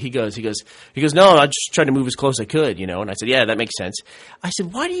 blocks away. He goes, no, I just tried to move as close as I could, you know. And I said, yeah, that makes sense. I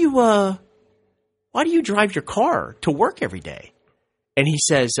said, why do you drive your car to work every day? And he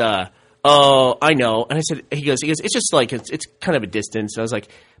says, oh, I know. And I said, he goes, it's just like it's kind of a distance. And I was like,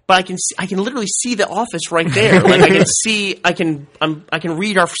 but I can literally see the office right there. Like I can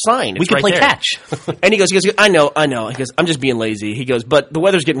read our sign. It's we can right play there. catch. And he goes, I know. He goes, I'm just being lazy. He goes, but the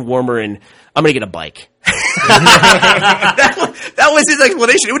weather's getting warmer and I'm going to get a bike. that was his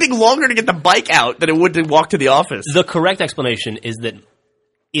explanation. It would take longer to get the bike out than it would to walk to the office. The correct explanation is that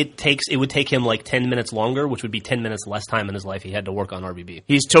it would take him like 10 minutes longer, which would be 10 minutes less time in his life he had to work on RBB.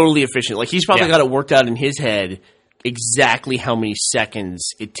 He's totally efficient. Like he's probably got it worked out in his head exactly how many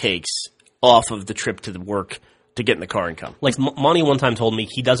seconds it takes off of the trip to the work to get in the car and come. Like Monty one time told me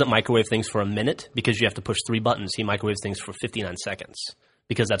he doesn't microwave things for a minute because you have to push 3 buttons. He microwaves things for 59 seconds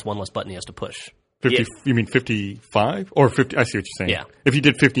because that's one less button he has to push. 50, yeah. You mean 55? Or 50? I see what you're saying. Yeah. If you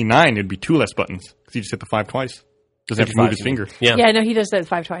did 59, it'd be 2 less buttons because you just hit the 5 twice. Doesn't have to move his finger. Yeah. Yeah, no, he does that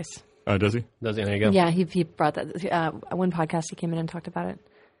 5 twice. Does he? Does he? There you go. Yeah, he brought that. One podcast he came in and talked about it.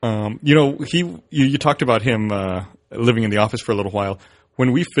 You talked about him living in the office for a little while.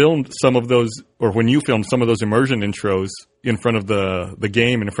 When we filmed some of those, or when you filmed some of those immersion intros in front of the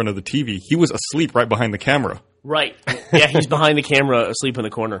game and in front of the TV, he was asleep right behind the camera. Right. Yeah, he's behind the camera, asleep in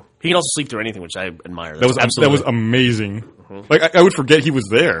the corner. He can also sleep through anything, which I admire. That was amazing. Mm-hmm. Like I would forget he was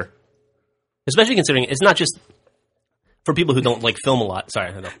there. Especially considering it's not just for people who don't like film a lot.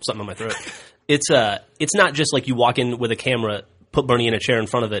 Sorry, I know something on my throat. It's not just like you walk in with a camera, put Bernie in a chair in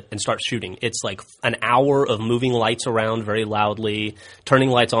front of it, and start shooting. It's like an hour of moving lights around very loudly, turning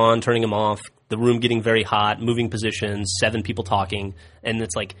lights on, turning them off, the room getting very hot, moving positions, 7 people talking. And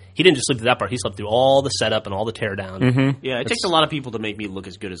it's like, he didn't just sleep through that part. He slept through all the setup and all the teardown. Mm-hmm. Yeah, it takes a lot of people to make me look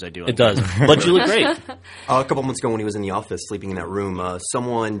as good as I do. It does. But you look great. A couple months ago when he was in the office sleeping in that room,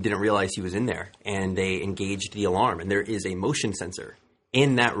 someone didn't realize he was in there, and they engaged the alarm. And there is a motion sensor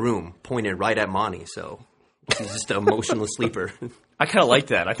in that room pointed right at Monty, so he's just a motionless sleeper. I kind of like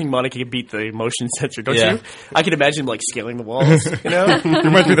that. I think Monica could beat the motion sensor, don't you? I can imagine like scaling the walls, you know? It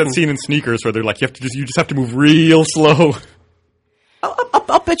reminds me of that scene in Sneakers where they're like, you just have to move real slow.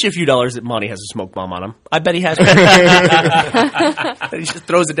 I'll bet you a few dollars that Monty has a smoke bomb on him. I bet he has one. He just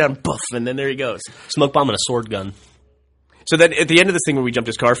throws it down, poof, and then there he goes. Smoke bomb and a sword gun. So then at the end of this thing when we jumped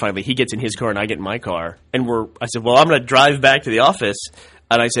his car finally, he gets in his car and I get in my car. And I said, well, I'm going to drive back to the office.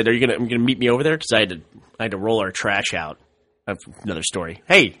 And I said, I'm going to meet me over there? Because I had to roll our trash out. Another story.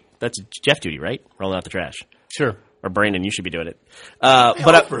 Hey, that's Jeff duty, right? Rolling out the trash. Sure. Or Brandon, you should be doing it.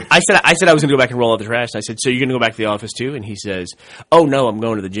 But I said I was going to go back and roll out the trash. And I said, so you're going to go back to the office too? And he says, oh, no, I'm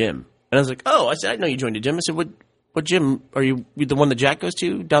going to the gym. And I was like, oh, I said, I know you joined the gym. I said, what gym? Are you the one that Jack goes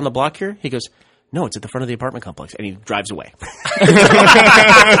to down the block here? He goes, no, it's at the front of the apartment complex. And he drives away.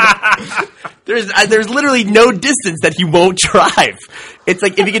 There's literally no distance that he won't drive. It's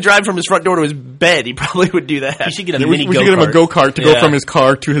like if he could drive from his front door to his bed, he probably would do that. He should get a mini we should get him a go-kart to go from his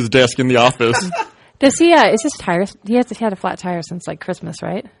car to his desk in the office. Does he? Is his tire? He had a flat tire since like Christmas,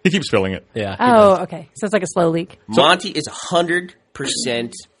 right? He keeps filling it. Yeah. Oh, okay. So it's like a slow leak. Monty is 100%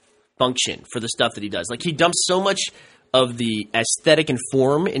 function for the stuff that he does. Like he dumps so much of the aesthetic and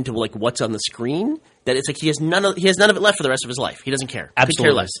form into like what's on the screen that it's like he has none of it left for the rest of his life. He doesn't care. Absolutely. Could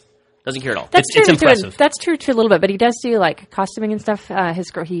care less. Doesn't care at all. That's it's true. impressive. That's true to a little bit, but he does do like costuming and stuff.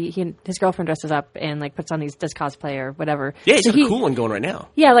 His girlfriend dresses up and like puts on does cosplay or whatever. Yeah, he's got a cool one going right now.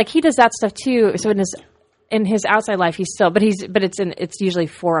 Yeah, like he does that stuff too. So in his outside life, he's still, but it's usually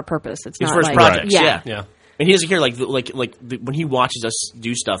for a purpose. It's It's not for his like, projects. yeah. Yeah. And he doesn't care when he watches us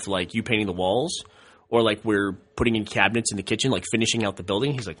do stuff like you painting the walls or like we're putting in cabinets in the kitchen, like finishing out the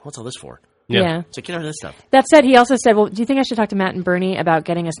building. He's like, what's all this for? Yeah. It's like, get out of this stuff. That said, he also said, well, do you think I should talk to Matt and Bernie about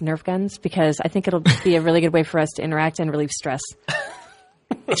getting us Nerf guns? Because I think it'll be a really good way for us to interact and relieve stress.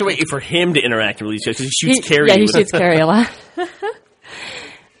 It's a way for him to interact and release stress because he shoots Carrie. Yeah, he shoots Carrie a lot.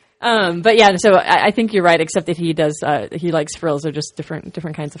 But yeah, so I think you're right, except that he does, he likes frills. They're just different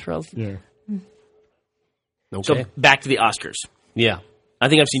kinds of frills. Yeah. Okay. So back to the Oscars. Yeah. I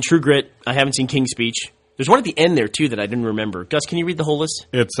think I've seen True Grit. I haven't seen King's Speech. There's one at the end there, too, that I didn't remember. Gus, can you read the whole list?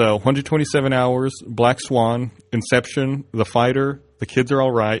 It's 127 Hours, Black Swan, Inception, The Fighter, The Kids Are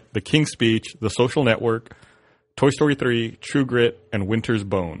All Right, The King's Speech, The Social Network, Toy Story 3, True Grit, and Winter's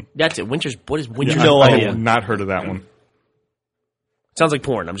Bone. That's it. What is Winter's No Bone? I idea. have not heard of that one. Sounds like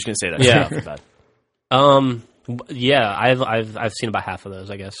porn. I'm just going to say that. Yeah. Yeah, I've seen about half of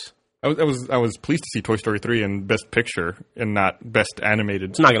those, I guess. I was pleased to see Toy Story 3 in Best Picture and not Best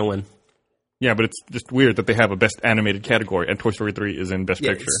Animated. It's not going to win. Yeah, but it's just weird that they have a Best Animated category and Toy Story 3 is in Best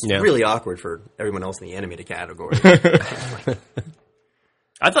Picture. It's really awkward for everyone else in the animated category.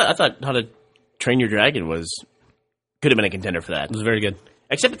 I thought How to Train Your Dragon could have been a contender for that. It was very good.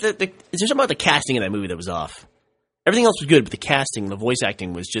 Except is there something about the casting in that movie that was off? Everything else was good, but the casting, the voice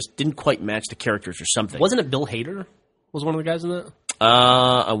acting didn't quite match the characters or something. Wasn't it Bill Hader was one of the guys in that?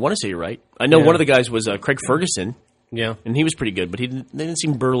 I want to say you're right. I know one of the guys was Craig Ferguson. Yeah. And he was pretty good, but they didn't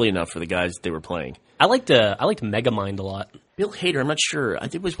seem burly enough for the guys they were playing. I liked Megamind a lot. Bill Hader, I'm not sure. I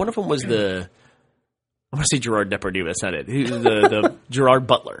think it was one of them was I want to say Gerard Depardieu, but that's not it. The Gerard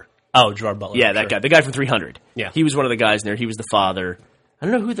Butler. Oh, Gerard Butler. Yeah, that guy. The guy from 300. Yeah. He was one of the guys in there. He was the father. I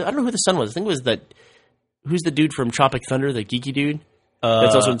don't know who the son was. I think it was who's the dude from Tropic Thunder, the geeky dude?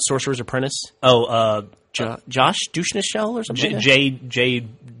 That's also in Sorcerer's Apprentice. Oh, Josh Duchnashell or something like that? Jay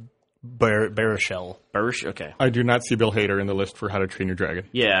Baruchel. Okay. I do not see Bill Hader in the list for How to Train Your Dragon.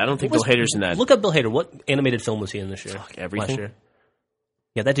 Yeah, I don't think Bill Hader's in that. Look up Bill Hader. What animated film was he in this year? Everything. Last year.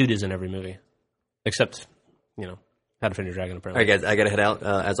 Yeah, that dude is in every movie. Except, How to Train Your Dragon, apparently. All right, guys, I got to head out.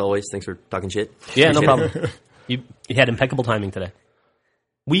 As always, thanks for talking shit. Yeah, no Appreciate it. problem. You had impeccable timing today.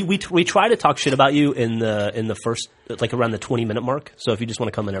 We try to talk shit about you in the first, like around the 20-minute mark. So if you just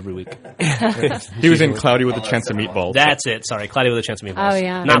want to come in every week. He was in Cloudy with a Chance of Meatballs. That's it. Sorry, Cloudy with a Chance of Meatballs. Oh,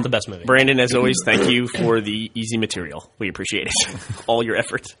 yeah. Not the best movie. Brandon, as always, thank you for the easy material. We appreciate it. All your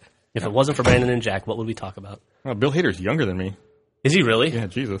effort. If it wasn't for Brandon and Jack, what would we talk about? Oh, Bill Hader's younger than me. Is he really? Yeah,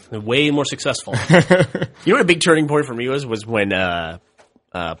 Jesus. Way more successful. You know what a big turning point for me was when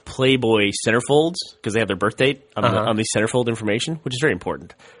Playboy centerfolds, because they have their birth date on the centerfold information, which is very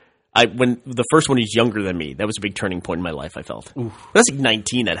important. When the first one is younger than me, that was a big turning point in my life, I felt. Oof. That's like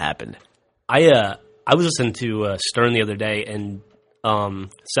 19 that happened. I was listening to Stern the other day, and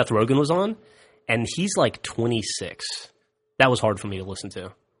Seth Rogen was on, and he's like 26. That was hard for me to listen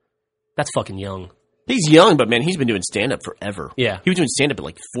to. That's fucking young. He's young, but man, he's been doing stand-up forever. Yeah. He was doing stand-up at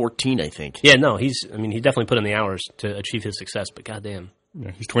like 14, I think. Yeah, no, he definitely put in the hours to achieve his success, but goddamn.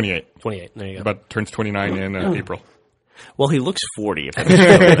 Yeah, he's 28. 28, there you go. About turns 29 in April. Well, he looks 40. If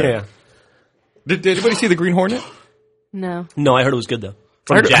Yeah. Did anybody see The Green Hornet? No. No, I heard it was good, though.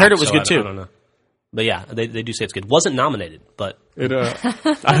 I heard it was good, too. I don't know. But yeah, they do say it's good. Wasn't nominated, but... I don't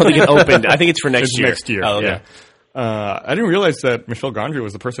think it opened. I think it's for next year. Next year, Oh, okay. yeah. I didn't realize that Michel Gondry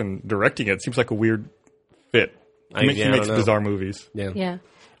was the person directing it. It seems like a weird fit. He makes bizarre movies. Yeah. Yeah.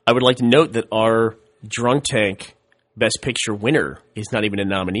 I would like to note that our drunk tank Best Picture winner is not even a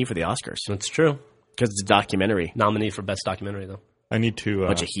nominee for the Oscars. That's true. Because it's a documentary. Nominee for Best Documentary, though. I need to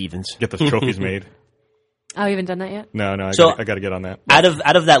Bunch of heathens. get those trophies made. Oh, you haven't done that yet? No, I got to get on that.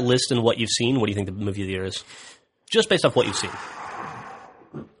 Out of that list and what you've seen, what do you think the movie of the year is? Just based off what you've seen.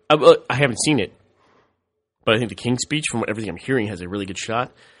 I haven't seen it, but I think The King's Speech, from everything I'm hearing, has a really good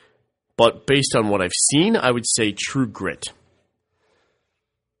shot. But based on what I've seen, I would say True Grit.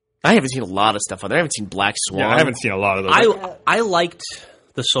 I haven't seen a lot of stuff on there. I haven't seen Black Swan. Yeah, I haven't seen a lot of those. I liked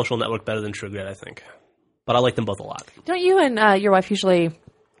The Social Network better than True Grit, I think. But I like them both a lot. Don't you and your wife usually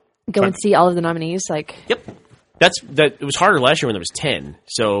go and see all of the nominees? Like, Yep. It was harder last year when there was 10.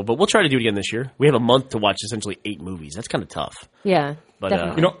 So, but we'll try to do it again this year. We have a month to watch essentially 8 movies. That's kind of tough. yeah, But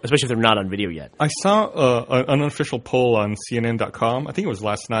definitely. especially if they're not on video yet. I saw an unofficial poll on CNN.com. I think it was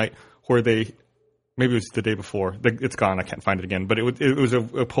last night where maybe it was the day before. It's gone. I can't find it again. But it was a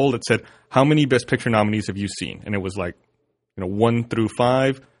poll that said, how many Best Picture nominees have you seen? And it was like, 1 through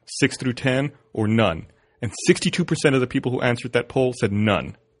 5, 6 through 10, or none. And 62% of the people who answered that poll said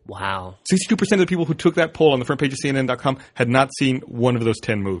none. Wow. 62% of the people who took that poll on the front page of CNN.com had not seen one of those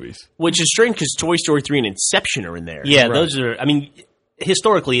 10 movies. Which is strange because Toy Story 3 and Inception are in there. Yeah, those are,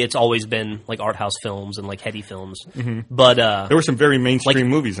 historically it's always been like art house films and like heady films. Mm-hmm. But there were some very mainstream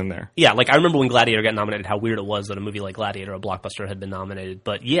movies in there. Yeah, like I remember when Gladiator got nominated, how weird it was that a movie like Gladiator, a blockbuster, had been nominated.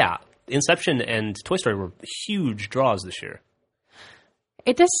 But yeah, Inception and Toy Story were huge draws this year.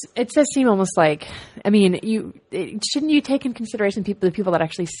 It does seem almost like, shouldn't you take in consideration the people that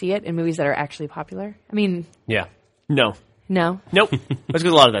actually see it in movies that are actually popular? Yeah. No. No. Nope. That's because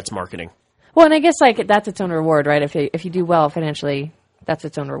a lot of that's marketing. Well, and I guess like that's its own reward, right? If you do well financially, that's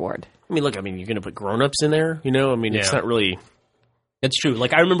its own reward. You're going to put grown-ups in there, It's not really... It's true.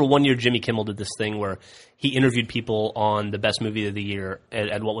 Like, I remember one year Jimmy Kimmel did this thing where he interviewed people on the best movie of the year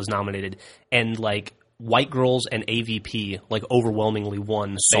and what was nominated, and like White Girls and AVP like overwhelmingly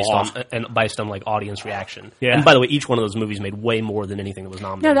won based on like audience reaction. Yeah. And by the way, each one of those movies made way more than anything that was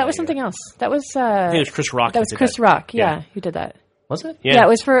nominated. No, that was something else. That was I think it was Chris Rock. That was Chris Rock. Yeah, who did that? Was it? Yeah, it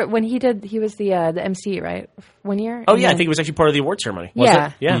was for when he was the MC, right? 1 year. Oh yeah, I think it was actually part of the award ceremony. Was Yeah.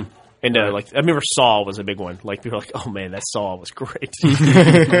 it? Yeah. And I remember Saw was a big one. Like people were like, "Oh man, that Saw was great."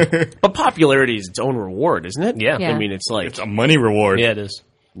 But popularity is its own reward, isn't it? Yeah. Yeah. It's like It's a money reward. Yeah, it is.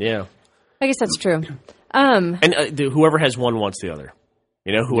 yeah. I guess that's true. And whoever has one wants the other.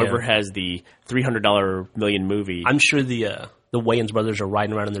 Whoever has the $300 million movie. I'm sure the Wayans brothers are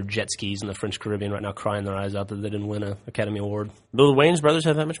riding around in their jet skis in the French Caribbean right now, crying their eyes out that they didn't win an Academy Award. Do the Wayans brothers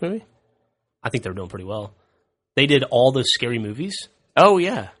have that much movie? I think they're doing pretty well. They did all those scary movies. Oh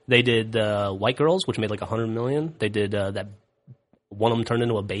yeah, they did White Girls, which made like $100 million. They did that. One of them turned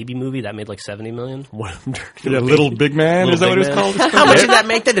into a baby movie that made like $70 million. Little Big Man, is that what it was called? How much did that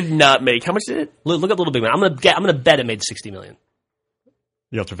make? That did not make. How much did it? Look up Little Big Man. I'm gonna bet it made $60 million.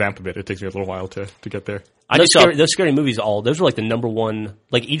 You have to vamp a bit. It takes me a little while to get there. Those scary movies, those were like the number one.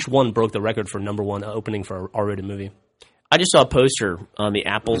 Like each one broke the record for number one opening for an R-rated movie. I just saw a poster on the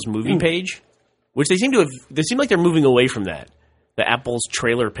Apple's movie page, which they seem like they're moving away from that. The Apple's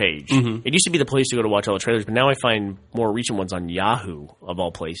trailer page. Mm-hmm. It used to be the place to go to watch all the trailers, but now I find more recent ones on Yahoo, of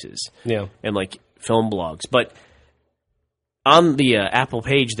all places. Yeah. And like film blogs. But on the Apple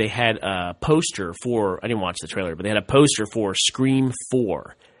page, they had a poster for, I didn't watch the trailer, but they had a poster for Scream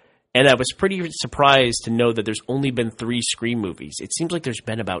 4. And I was pretty surprised to know that there's only been 3 Scream movies. It seems like there's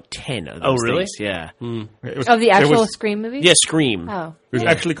been about 10 of those. Oh, really? Things. Yeah. Mm. The actual Scream movie? Yeah, Scream. Oh. It was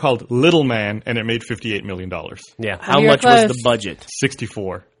actually called Little Man, and it made $58 million. Yeah. How much was the budget?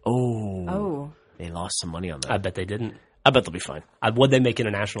 64. Oh. They lost some money on that. I bet they didn't. I bet they'll be fine. What'd they make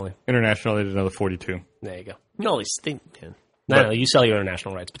internationally? Internationally, they did another 42. There you go. You know, these things. Yeah. No, you sell your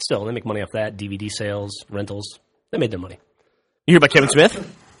international rights, but still, they make money off that. DVD sales, rentals. They made their money. You hear about Kevin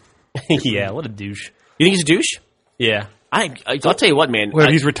Smith? Yeah, what a douche. You think he's a douche? Yeah. I'll tell you what, man. Wait,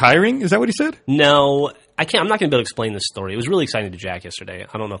 he's retiring? Is that what he said? No, I can't. I'm not going to be able to explain this story. It was really exciting to Jack yesterday.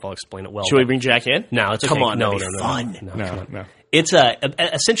 I don't know if I'll explain it well. Should we bring Jack in? No, it's okay. Come on, no, that'd be fun. No. It's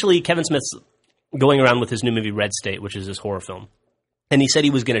essentially Kevin Smith's going around with his new movie Red State, which is his horror film. And he said he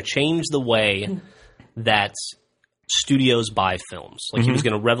was going to change the way that studios buy films. Like he was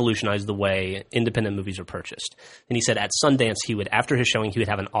going to revolutionize the way independent movies are purchased. And he said at Sundance, after his showing, he would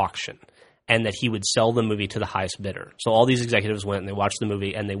have an auction and that he would sell the movie to the highest bidder. So all these executives went and they watched the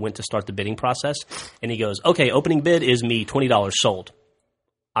movie and they went to start the bidding process. And he goes, okay, opening bid is me, $20 sold.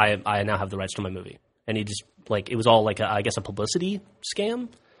 I now have the rights to my movie. And he just, it was all I guess a publicity scam.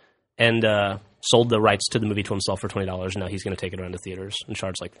 And sold the rights to the movie to himself for $20. Now he's going to take it around to theaters and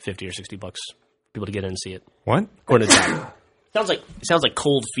charge $50 or $60 for people to get in and see it. What? According to Jack. Sounds like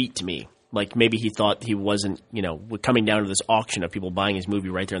cold feet to me. like maybe he thought he wasn't, coming down to this auction of people buying his movie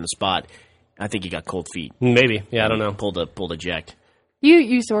right there on the spot. I think he got cold feet. Maybe. Yeah, I don't know. Pulled a jack. You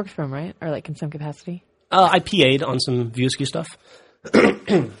used to work for him, right? Or like in some capacity? I PA'd on some View Askew stuff.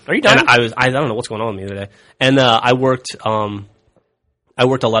 Are you done? And I don't know what's going on with me today. And I worked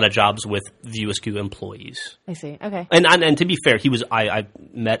a lot of jobs with View Askew employees. I see. Okay. And to be fair, I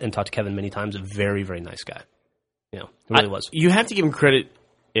met and talked to Kevin many times. A very, very nice guy. He really was. You have to give him credit,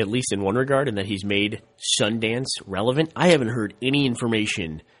 at least in one regard, in that he's made Sundance relevant. I haven't heard any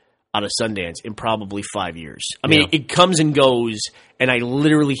information out of Sundance in probably 5 years. I mean, it comes and goes, and I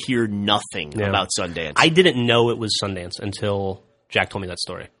literally hear nothing about Sundance. I didn't know it was Sundance until Jack told me that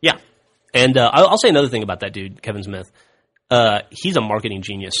story. Yeah. And I'll say another thing about that dude, Kevin Smith. He's a marketing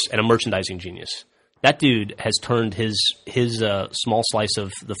genius and a merchandising genius. That dude has turned his small slice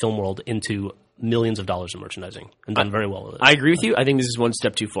of the film world into millions of dollars in merchandising and done very well with it. I agree with you. I think this is one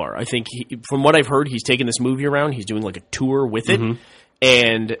step too far. I think, from what I've heard, he's taking this movie around. He's doing like a tour with it. Mm-hmm.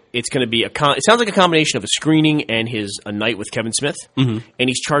 And it's going to be it sounds like a combination of a screening and a night with Kevin Smith. Mm-hmm. And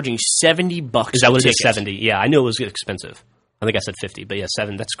he's charging $70. Is that what it is? 70? Yeah, I knew it was expensive. I think I said 50, but yeah,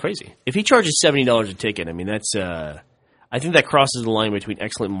 7. That's crazy. If he charges $70 a ticket, I mean, that's I think that crosses the line between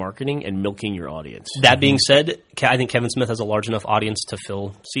excellent marketing and milking your audience. That being said, I think Kevin Smith has a large enough audience to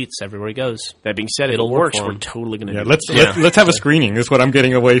fill seats everywhere he goes. That being said, it'll work. We're totally going to do it. Let's have a screening. Is what I'm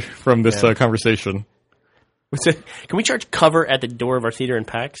getting away from this conversation. Can we charge cover at the door of our theater in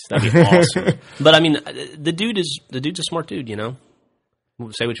PAX? That'd be awesome. But I mean, the dude's a smart dude,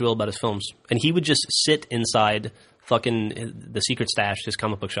 Say what you will about his films. And he would just sit inside fucking the Secret Stash, his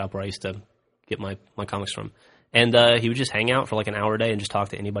comic book shop where I used to get my comics from. And he would just hang out for like an hour a day and just talk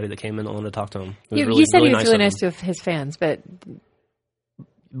to anybody that came in and wanted to talk to him. You said he was really nice to his fans, but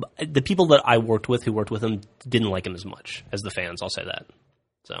the people that I worked with who worked with him didn't like him as much as the fans. I'll say that.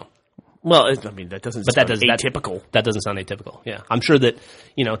 So. Well, I mean, that doesn't sound atypical. That doesn't sound atypical, yeah. I'm sure that,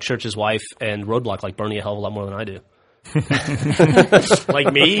 Church's wife and Roadblock like Bernie a hell of a lot more than I do.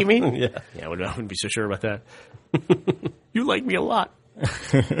 Like me, you mean? Yeah. Yeah, I wouldn't be so sure about that. You like me a lot.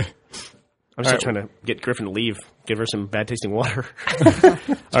 I'm just trying to get Griffin to leave. Give her some bad-tasting water.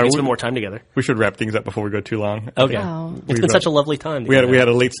 Spend more time together. We should wrap things up before we go too long. Okay. It's been such a lovely time. We had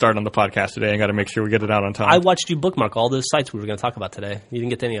a late start on the podcast today and got to make sure we get it out on time. I watched you bookmark all the sites we were going to talk about today. You didn't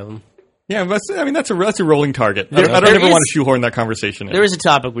get to any of them. Yeah, that's a rolling target. I don't ever want to shoehorn that conversation in. There is a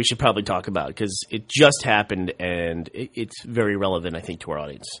topic we should probably talk about because it just happened and it's very relevant, I think, to our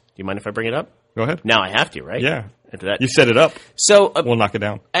audience. Do you mind if I bring it up? Go ahead. Now I have to, right? Yeah. After that, you set it up. So we'll knock it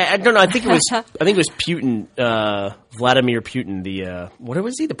down. I don't know. I think it was Putin, Vladimir Putin, what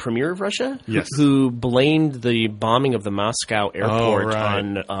was he? The premier of Russia? Yes. Who blamed the bombing of the Moscow airport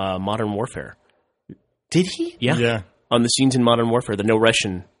on Modern Warfare. Did he? Yeah. On the scenes in Modern Warfare, the no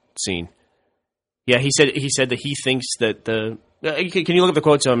Russian scene. Yeah, he said that he thinks that the. Can you look at the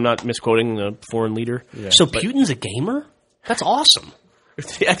quote so I'm not misquoting the foreign leader? Yeah. So Putin's a gamer? That's awesome.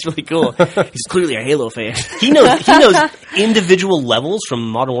 That's really cool. He's clearly a Halo fan. He knows individual levels from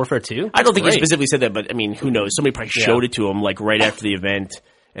Modern Warfare 2. I don't think he specifically said that, but I mean, who knows? Somebody probably showed it to him like right after the event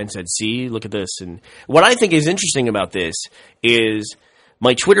and said, "See, look at this." And what I think is interesting about this is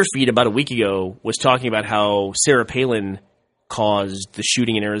my Twitter feed about a week ago was talking about how Sarah Palin caused the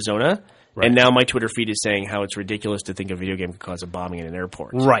shooting in Arizona. Right. And now my Twitter feed is saying how it's ridiculous to think a video game could cause a bombing in an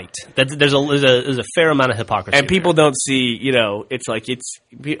airport. Right. There's a fair amount of hypocrisy. And people don't see, it's like it's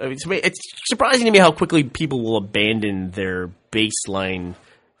surprising to me how quickly people will abandon their baseline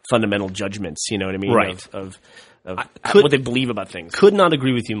fundamental judgments. You know what I mean? Right. Of what they believe about things. Could not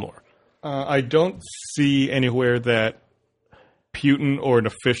agree with you more. I don't see anywhere that Putin or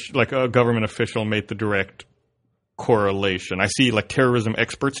a government official made the direct correlation. I see terrorism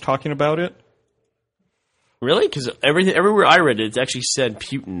experts talking about it. Really? Because everywhere I read it, it's actually said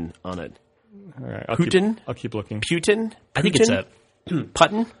Putin on it. All right, Putin? I'll keep looking. Putin? I think it's a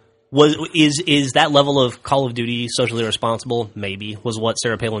Putin. Is that level of Call of Duty socially responsible? Maybe. Was what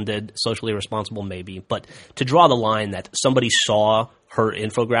Sarah Palin did socially responsible? Maybe. But to draw the line that somebody saw her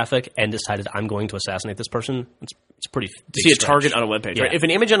infographic and decided I'm going to assassinate this person, it's pretty big see a stretch. Target on a webpage, right? If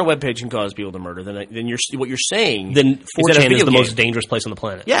an image on a webpage can cause people to murder, then what you're saying then 4chan is the most dangerous place on the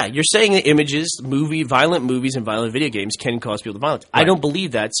planet. Yeah, you're saying that violent movies and violent video games can cause people to violence. Right. I don't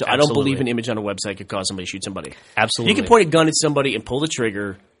believe that, so I don't believe an image on a website could cause somebody to shoot somebody. Absolutely. You can point a gun at somebody and pull the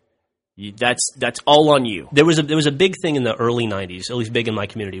trigger. That's all on you. There was a big thing in the early 90s, at least big in my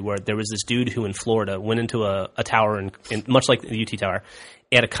community, where there was this dude who in Florida went into a tower, and much like the UT Tower,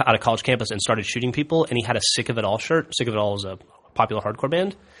 at a college campus and started shooting people, and he had a Sick of It All shirt. Sick of It All is a popular hardcore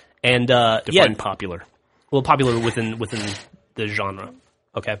band. And Define popular. Well, popular within the genre.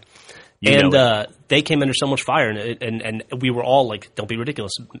 Okay. You know They came under so much fire, and we were all like, "Don't be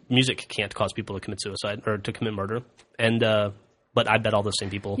ridiculous. Music can't cause people to commit suicide or to commit murder." And but I bet all those same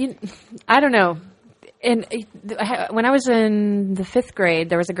people. I don't know. And when I was in the 5th grade,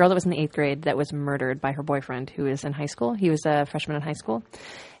 there was a girl that was in the 8th grade that was murdered by her boyfriend, who was in high school. He was a freshman in high school,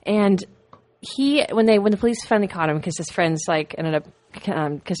 and when the police finally caught him, because his friends ended up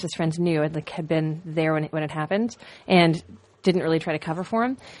because his friends knew and had been there when it happened and didn't really try to cover for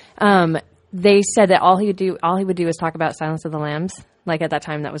him. They said that all he would do is talk about Silence of the Lambs. Like at that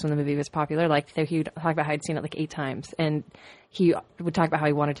time, that was when the movie was popular. Like he would talk about how he'd seen it like 8 times, and he would talk about how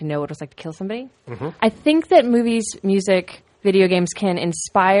he wanted to know what it was like to kill somebody. Mm-hmm. I think that movies, music, video games can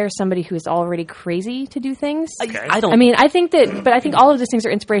inspire somebody who is already crazy to do things. I don't. I mean, I think all of those things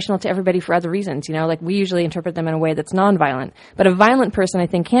are inspirational to everybody for other reasons. You know, like we usually interpret them in a way that's nonviolent, but a violent person, I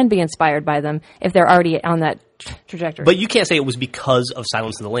think, can be inspired by them if they're already on that trajectory. But you can't say it was because of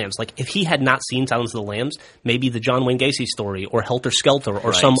Silence of the Lambs. Like if he had not seen Silence of the Lambs, maybe the John Wayne Gacy story or Helter Skelter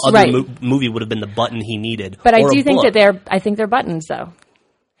or some other movie would have been the button he needed. But I do think that they're buttons, though.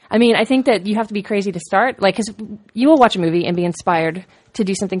 I mean, I think that you have to be crazy to start, like, because you will watch a movie and be inspired to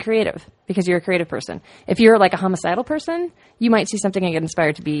do something creative because you're a creative person. If you're like a homicidal person, you might see something and get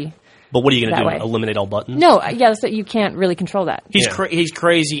inspired to be. But what are you going to do? Way. Eliminate all buttons? No, so you can't really control that. He's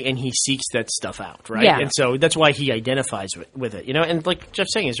crazy and he seeks that stuff out, right? Yeah. And so that's why he identifies with it, you know. And like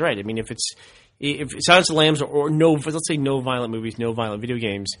Jeff's saying is right. I mean, if Silence of the Lambs or let's say no violent movies, no violent video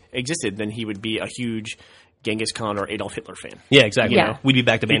games existed, then he would be a huge Genghis Khan or Adolf Hitler fan. Yeah, exactly. Yeah. We'd be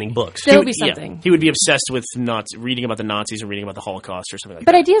back to banning books. There would be something. Yeah, he would be obsessed with reading about the Nazis and reading about the Holocaust or something like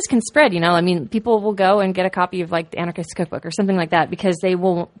that. But ideas can spread, you know. I mean, people will go and get a copy of like the Anarchist Cookbook or something like that because they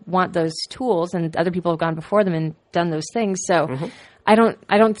will want those tools, and other people have gone before them and done those things. So, I don't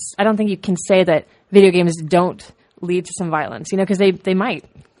think you can say that video games don't lead to some violence, you know, because they might.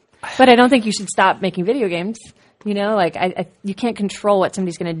 But I don't think you should stop making video games. You know, like you can't control what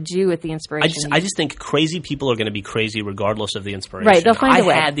somebody's going to do with the inspiration. I just think crazy people are going to be crazy regardless of the inspiration. Right, they'll find a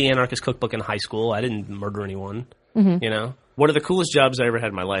way. I had the Anarchist Cookbook in high school. I didn't murder anyone. You know, one of the coolest jobs I ever had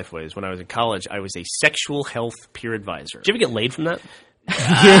in my life was when I was in college. I was a sexual health peer advisor. Did you ever get laid from that?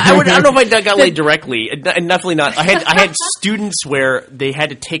 I don't know if I got laid directly, and definitely not. I had students where they had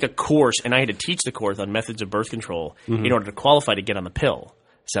to take a course, and I had to teach the course on methods of birth control in order to qualify to get on the pill.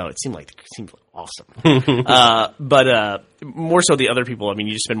 So it seemed awesome. But more so the other people, I mean,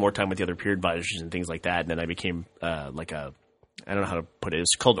 you just spend more time with the other peer advisors and things like that. And then I became I don't know how to put it.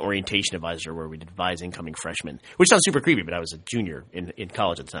 It's called an orientation advisor where we'd advise incoming freshmen, which sounds super creepy, but I was a junior in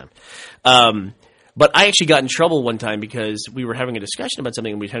college at the time. But I actually got in trouble one time because we were having a discussion about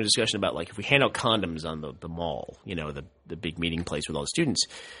something, and we had a discussion about like if we hand out condoms on the mall, you know, the big meeting place with all the students,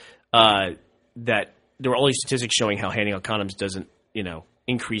 that there were all these statistics showing how handing out condoms doesn't, you know,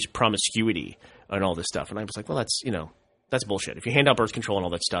 increase promiscuity and all this stuff. And I was like, well, that's bullshit. If you hand out birth control and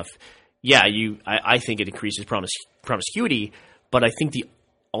all that stuff, yeah, I think it increases promiscuity, but I think the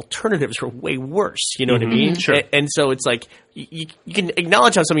alternatives are way worse. You know what I mean? Sure. And so it's like you can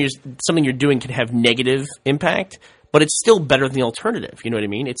acknowledge how something you're doing can have negative impact, but it's still better than the alternative. You know what I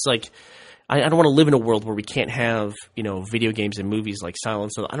mean? It's like I don't want to live in a world where we can't have, you know, video games and movies like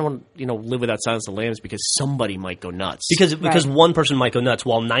Silence. I don't want to, you know, live without Silence of the Lambs because somebody might go nuts. Because one person might go nuts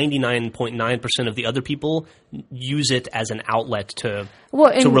while 99.9% of the other people use it as an outlet to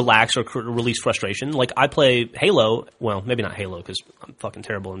relax or release frustration. Like I play Halo. Well, maybe not Halo because I'm fucking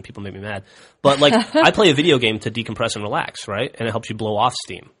terrible and people make me mad. But like I play a video game to decompress and relax, right? And it helps you blow off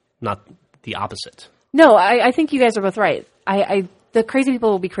steam, not the opposite. No, I think you guys are both right. The crazy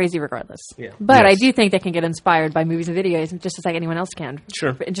people will be crazy regardless. Yeah. But I do think they can get inspired by movies and videos just as like anyone else can.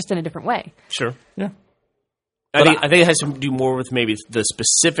 Sure. Just in a different way. Sure. Yeah. I think it has to do more with maybe the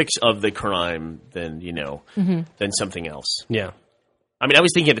specifics of the crime than, you know, than something else. Yeah. I mean, I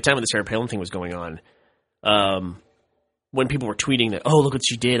was thinking at the time when the Sarah Palin thing was going on, when people were tweeting that, oh, look what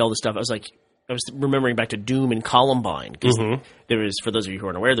she did, all this stuff, I was remembering back to Doom and Columbine because there was, for those of you who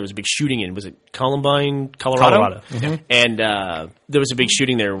aren't aware, there was a big shooting in, was it Columbine, Colorado? Mm-hmm. And there was a big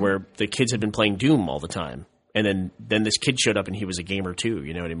shooting there where the kids had been playing Doom all the time. And then this kid showed up and he was a gamer too,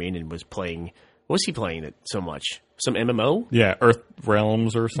 you know what I mean? And was playing, what was he playing it so much? Some MMO? Yeah, Earth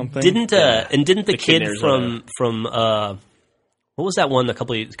Realms or something. Didn't the kid from what was that one a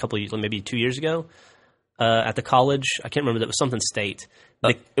couple of, maybe 2 years ago at the college? I can't remember. That was something state.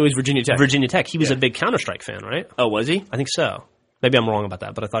 It was Virginia Tech. Virginia Tech. He was a big Counter-Strike fan, right? Oh, was he? I think so. Maybe I'm wrong about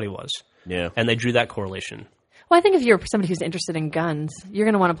that, but I thought he was. Yeah. And they drew that correlation. Well, I think if you're somebody who's interested in guns, you're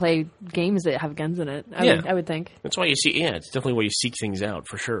going to want to play games that have guns in it. I would think. That's why you see. Yeah, it's definitely why you seek things out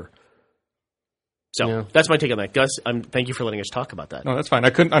for sure. So that's my take on that. Gus, thank you for letting us talk about that. No, that's fine.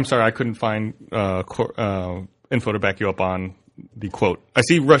 I'm sorry, I couldn't find info to back you up on the quote. I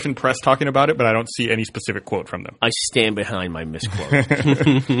see Russian press talking about it, but I don't see any specific quote from them. I stand behind my misquote.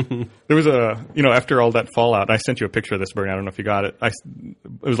 There was after all that fallout, I sent you a picture of this, Bernie. I don't know if you got it. It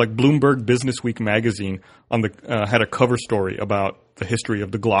was like Bloomberg Business Week magazine had a cover story about the history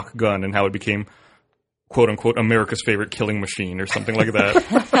of the Glock gun and how it became, quote unquote, America's favorite killing machine or something like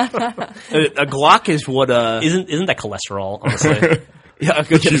that. A Glock is what isn't that cholesterol? Honestly. Yeah,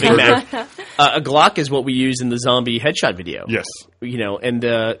 good Big Mac. A Glock is what we use in the zombie headshot video. Yes. And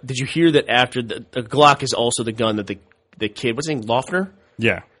did you hear that after the Glock is also the gun that the kid, what's his name, Loeffner?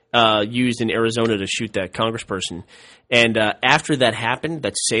 Yeah. Used in Arizona to shoot that congressperson. And after that happened,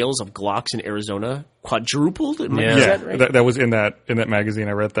 that sales of Glocks in Arizona quadrupled? Yeah. Is that right? That was in that magazine.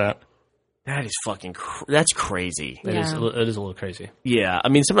 I read that. That is that's crazy. It is a little crazy. Yeah. I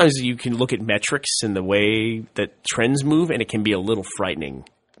mean, sometimes you can look at metrics and the way that trends move, and it can be a little frightening,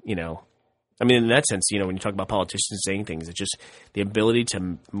 I mean, in that sense, when you talk about politicians saying things, it's just the ability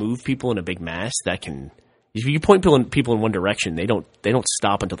to move people in a big mass that can – if you point people in one direction, they don't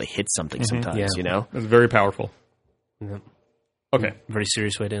stop until they hit something sometimes, It's very powerful. Yeah. Okay. Very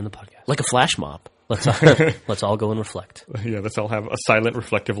serious way to end the podcast. Like a flash mob. Let's all go and reflect. Yeah, let's all have a silent,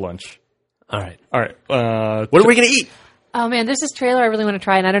 reflective lunch. All right. What are we going to eat? Oh, man, there's this trailer I really want to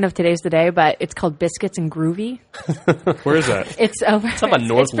try, and I don't know if today's the day, but it's called Biscuits and Groovy. Where is that? It's over. It's up on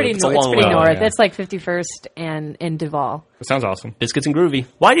North It's pretty Loop. It's a north. long It's pretty way. north. Yeah. It's like 51st and in Duval. It sounds awesome. Biscuits and Groovy.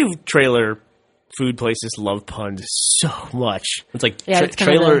 Why do trailer food places love puns so much? It's like it's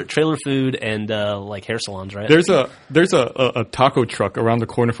kind of trailer food and like hair salons, right? There's a taco truck around the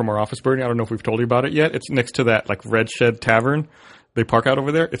corner from our office, Bernie. I don't know if we've told you about it yet. It's next to that like Red Shed Tavern. They park out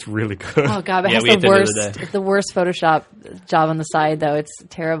over there. It's really good. Oh, God. It has we ate there the other day. the worst Photoshop job on the side, though. It's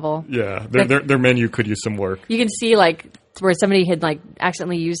terrible. Yeah, their menu could use some work. You can see, like, where somebody had, like,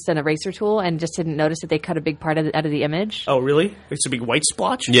 accidentally used an eraser tool and just didn't notice that they cut a big part out of the image. Oh, really? It's a big white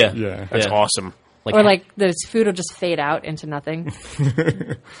splotch? Yeah. Yeah. That's awesome. Or, like, the food will just fade out into nothing.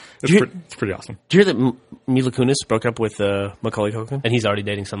 It's pretty awesome. Do you hear that Mila Kunis broke up with Macaulay Culkin? And he's already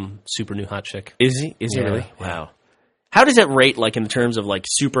dating some super new hot chick. Is he? Is he Yeah. really? Wow. How does that rate, like, in terms of, like,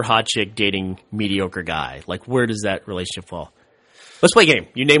 super hot chick dating mediocre guy? Like, where does that relationship fall? Let's play a game.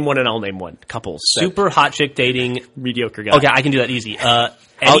 You name one and I'll name one. Couples. Super hot chick dating Mediocre guy. Okay, I can do that easy.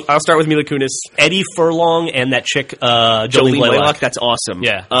 I'll start with Mila Kunis. Eddie Furlong and that chick Jolene Jolene Blaylock. Blaylock. That's awesome.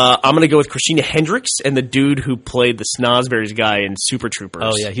 Yeah. I'm going to go with Christina Hendricks and the dude who played the Snosberries guy in Super Troopers.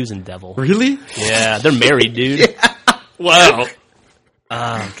 Oh yeah, he was in Devil. Really? Yeah, they're married, dude. Wow.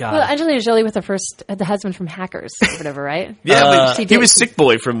 Oh god. Well, Angelina Jolie with the husband from Hackers or whatever, right? Yeah, but She he did- was Sick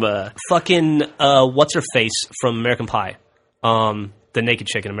Boy from... Fucking what's her face from American Pie? The naked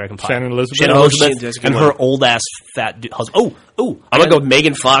chick in American Pie. Shannon Elizabeth? Shannon Oh, Elizabeth that's a good and one. her old ass fat husband. Oh, I'm going to go with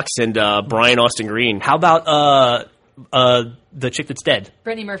Megan Fox and Brian Austin Green. how about the chick that's dead?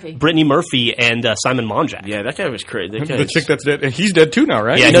 Brittany Murphy. Brittany Murphy and Simon Monjack. Yeah, that guy was crazy. The chick that's dead. He's dead too now,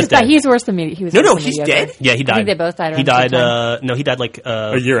 right? Yeah, He's dead. He's worse than me. He was No, worse than he's mediocre. dead? Yeah, he died. I think they both died He around the same died. No, he died like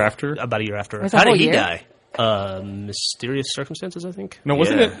A year after. about a year after. Was How that did whole he year? die? Mysterious circumstances, I think. No,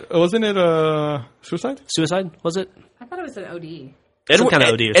 wasn't it suicide? Suicide was it? I thought it was an OD. Some kind of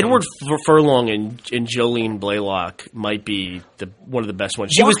OD or Edward Furlong and Jolene Blaylock might be one of the best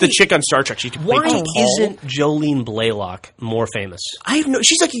ones. She was the chick on Star Trek. She played Why Paul. isn't Jolene Blaylock more famous? I have no.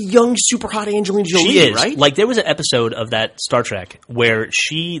 She's like a young, super hot Angelina Jolie, She is right? like there was an episode of that Star Trek where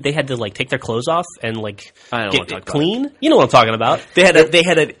they had to like take their clothes off and like I don't get want to talk about clean. You know what I'm talking about? they had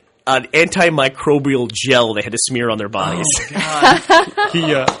an antimicrobial gel they had to smear on their bodies.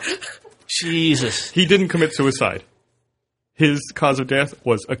 Jesus. He didn't commit suicide. His cause of death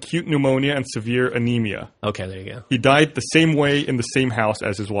was acute pneumonia and severe anemia. Okay, there you go. He died the same way in the same house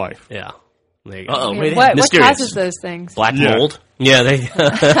as his wife. Yeah, there you go. Uh-oh, wait, What mysterious. causes those things? Black Yeah. mold. Yeah, they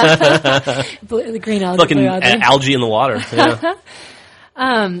The green algae. fucking blue algae. algae in the water. Yeah.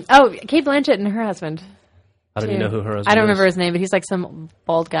 Kate Blanchett and her husband. I don't even know who her husband I don't is. remember his name, but he's like some old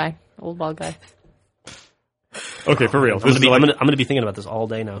bald guy. Okay, for real. I'm gonna be thinking about this all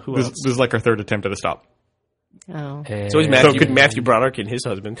day now. Who This else? is like our third attempt at a stop. Oh. So is Matthew Broderick and his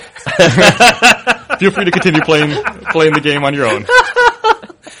husband. Feel free to continue playing the game on your own.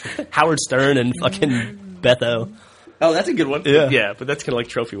 Howard Stern and fucking Betho. Oh, that's a good one. Yeah. Yeah, but that's kind of like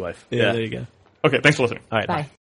Trophy Wife. Yeah, there you go. Okay, thanks for listening. All right, Bye.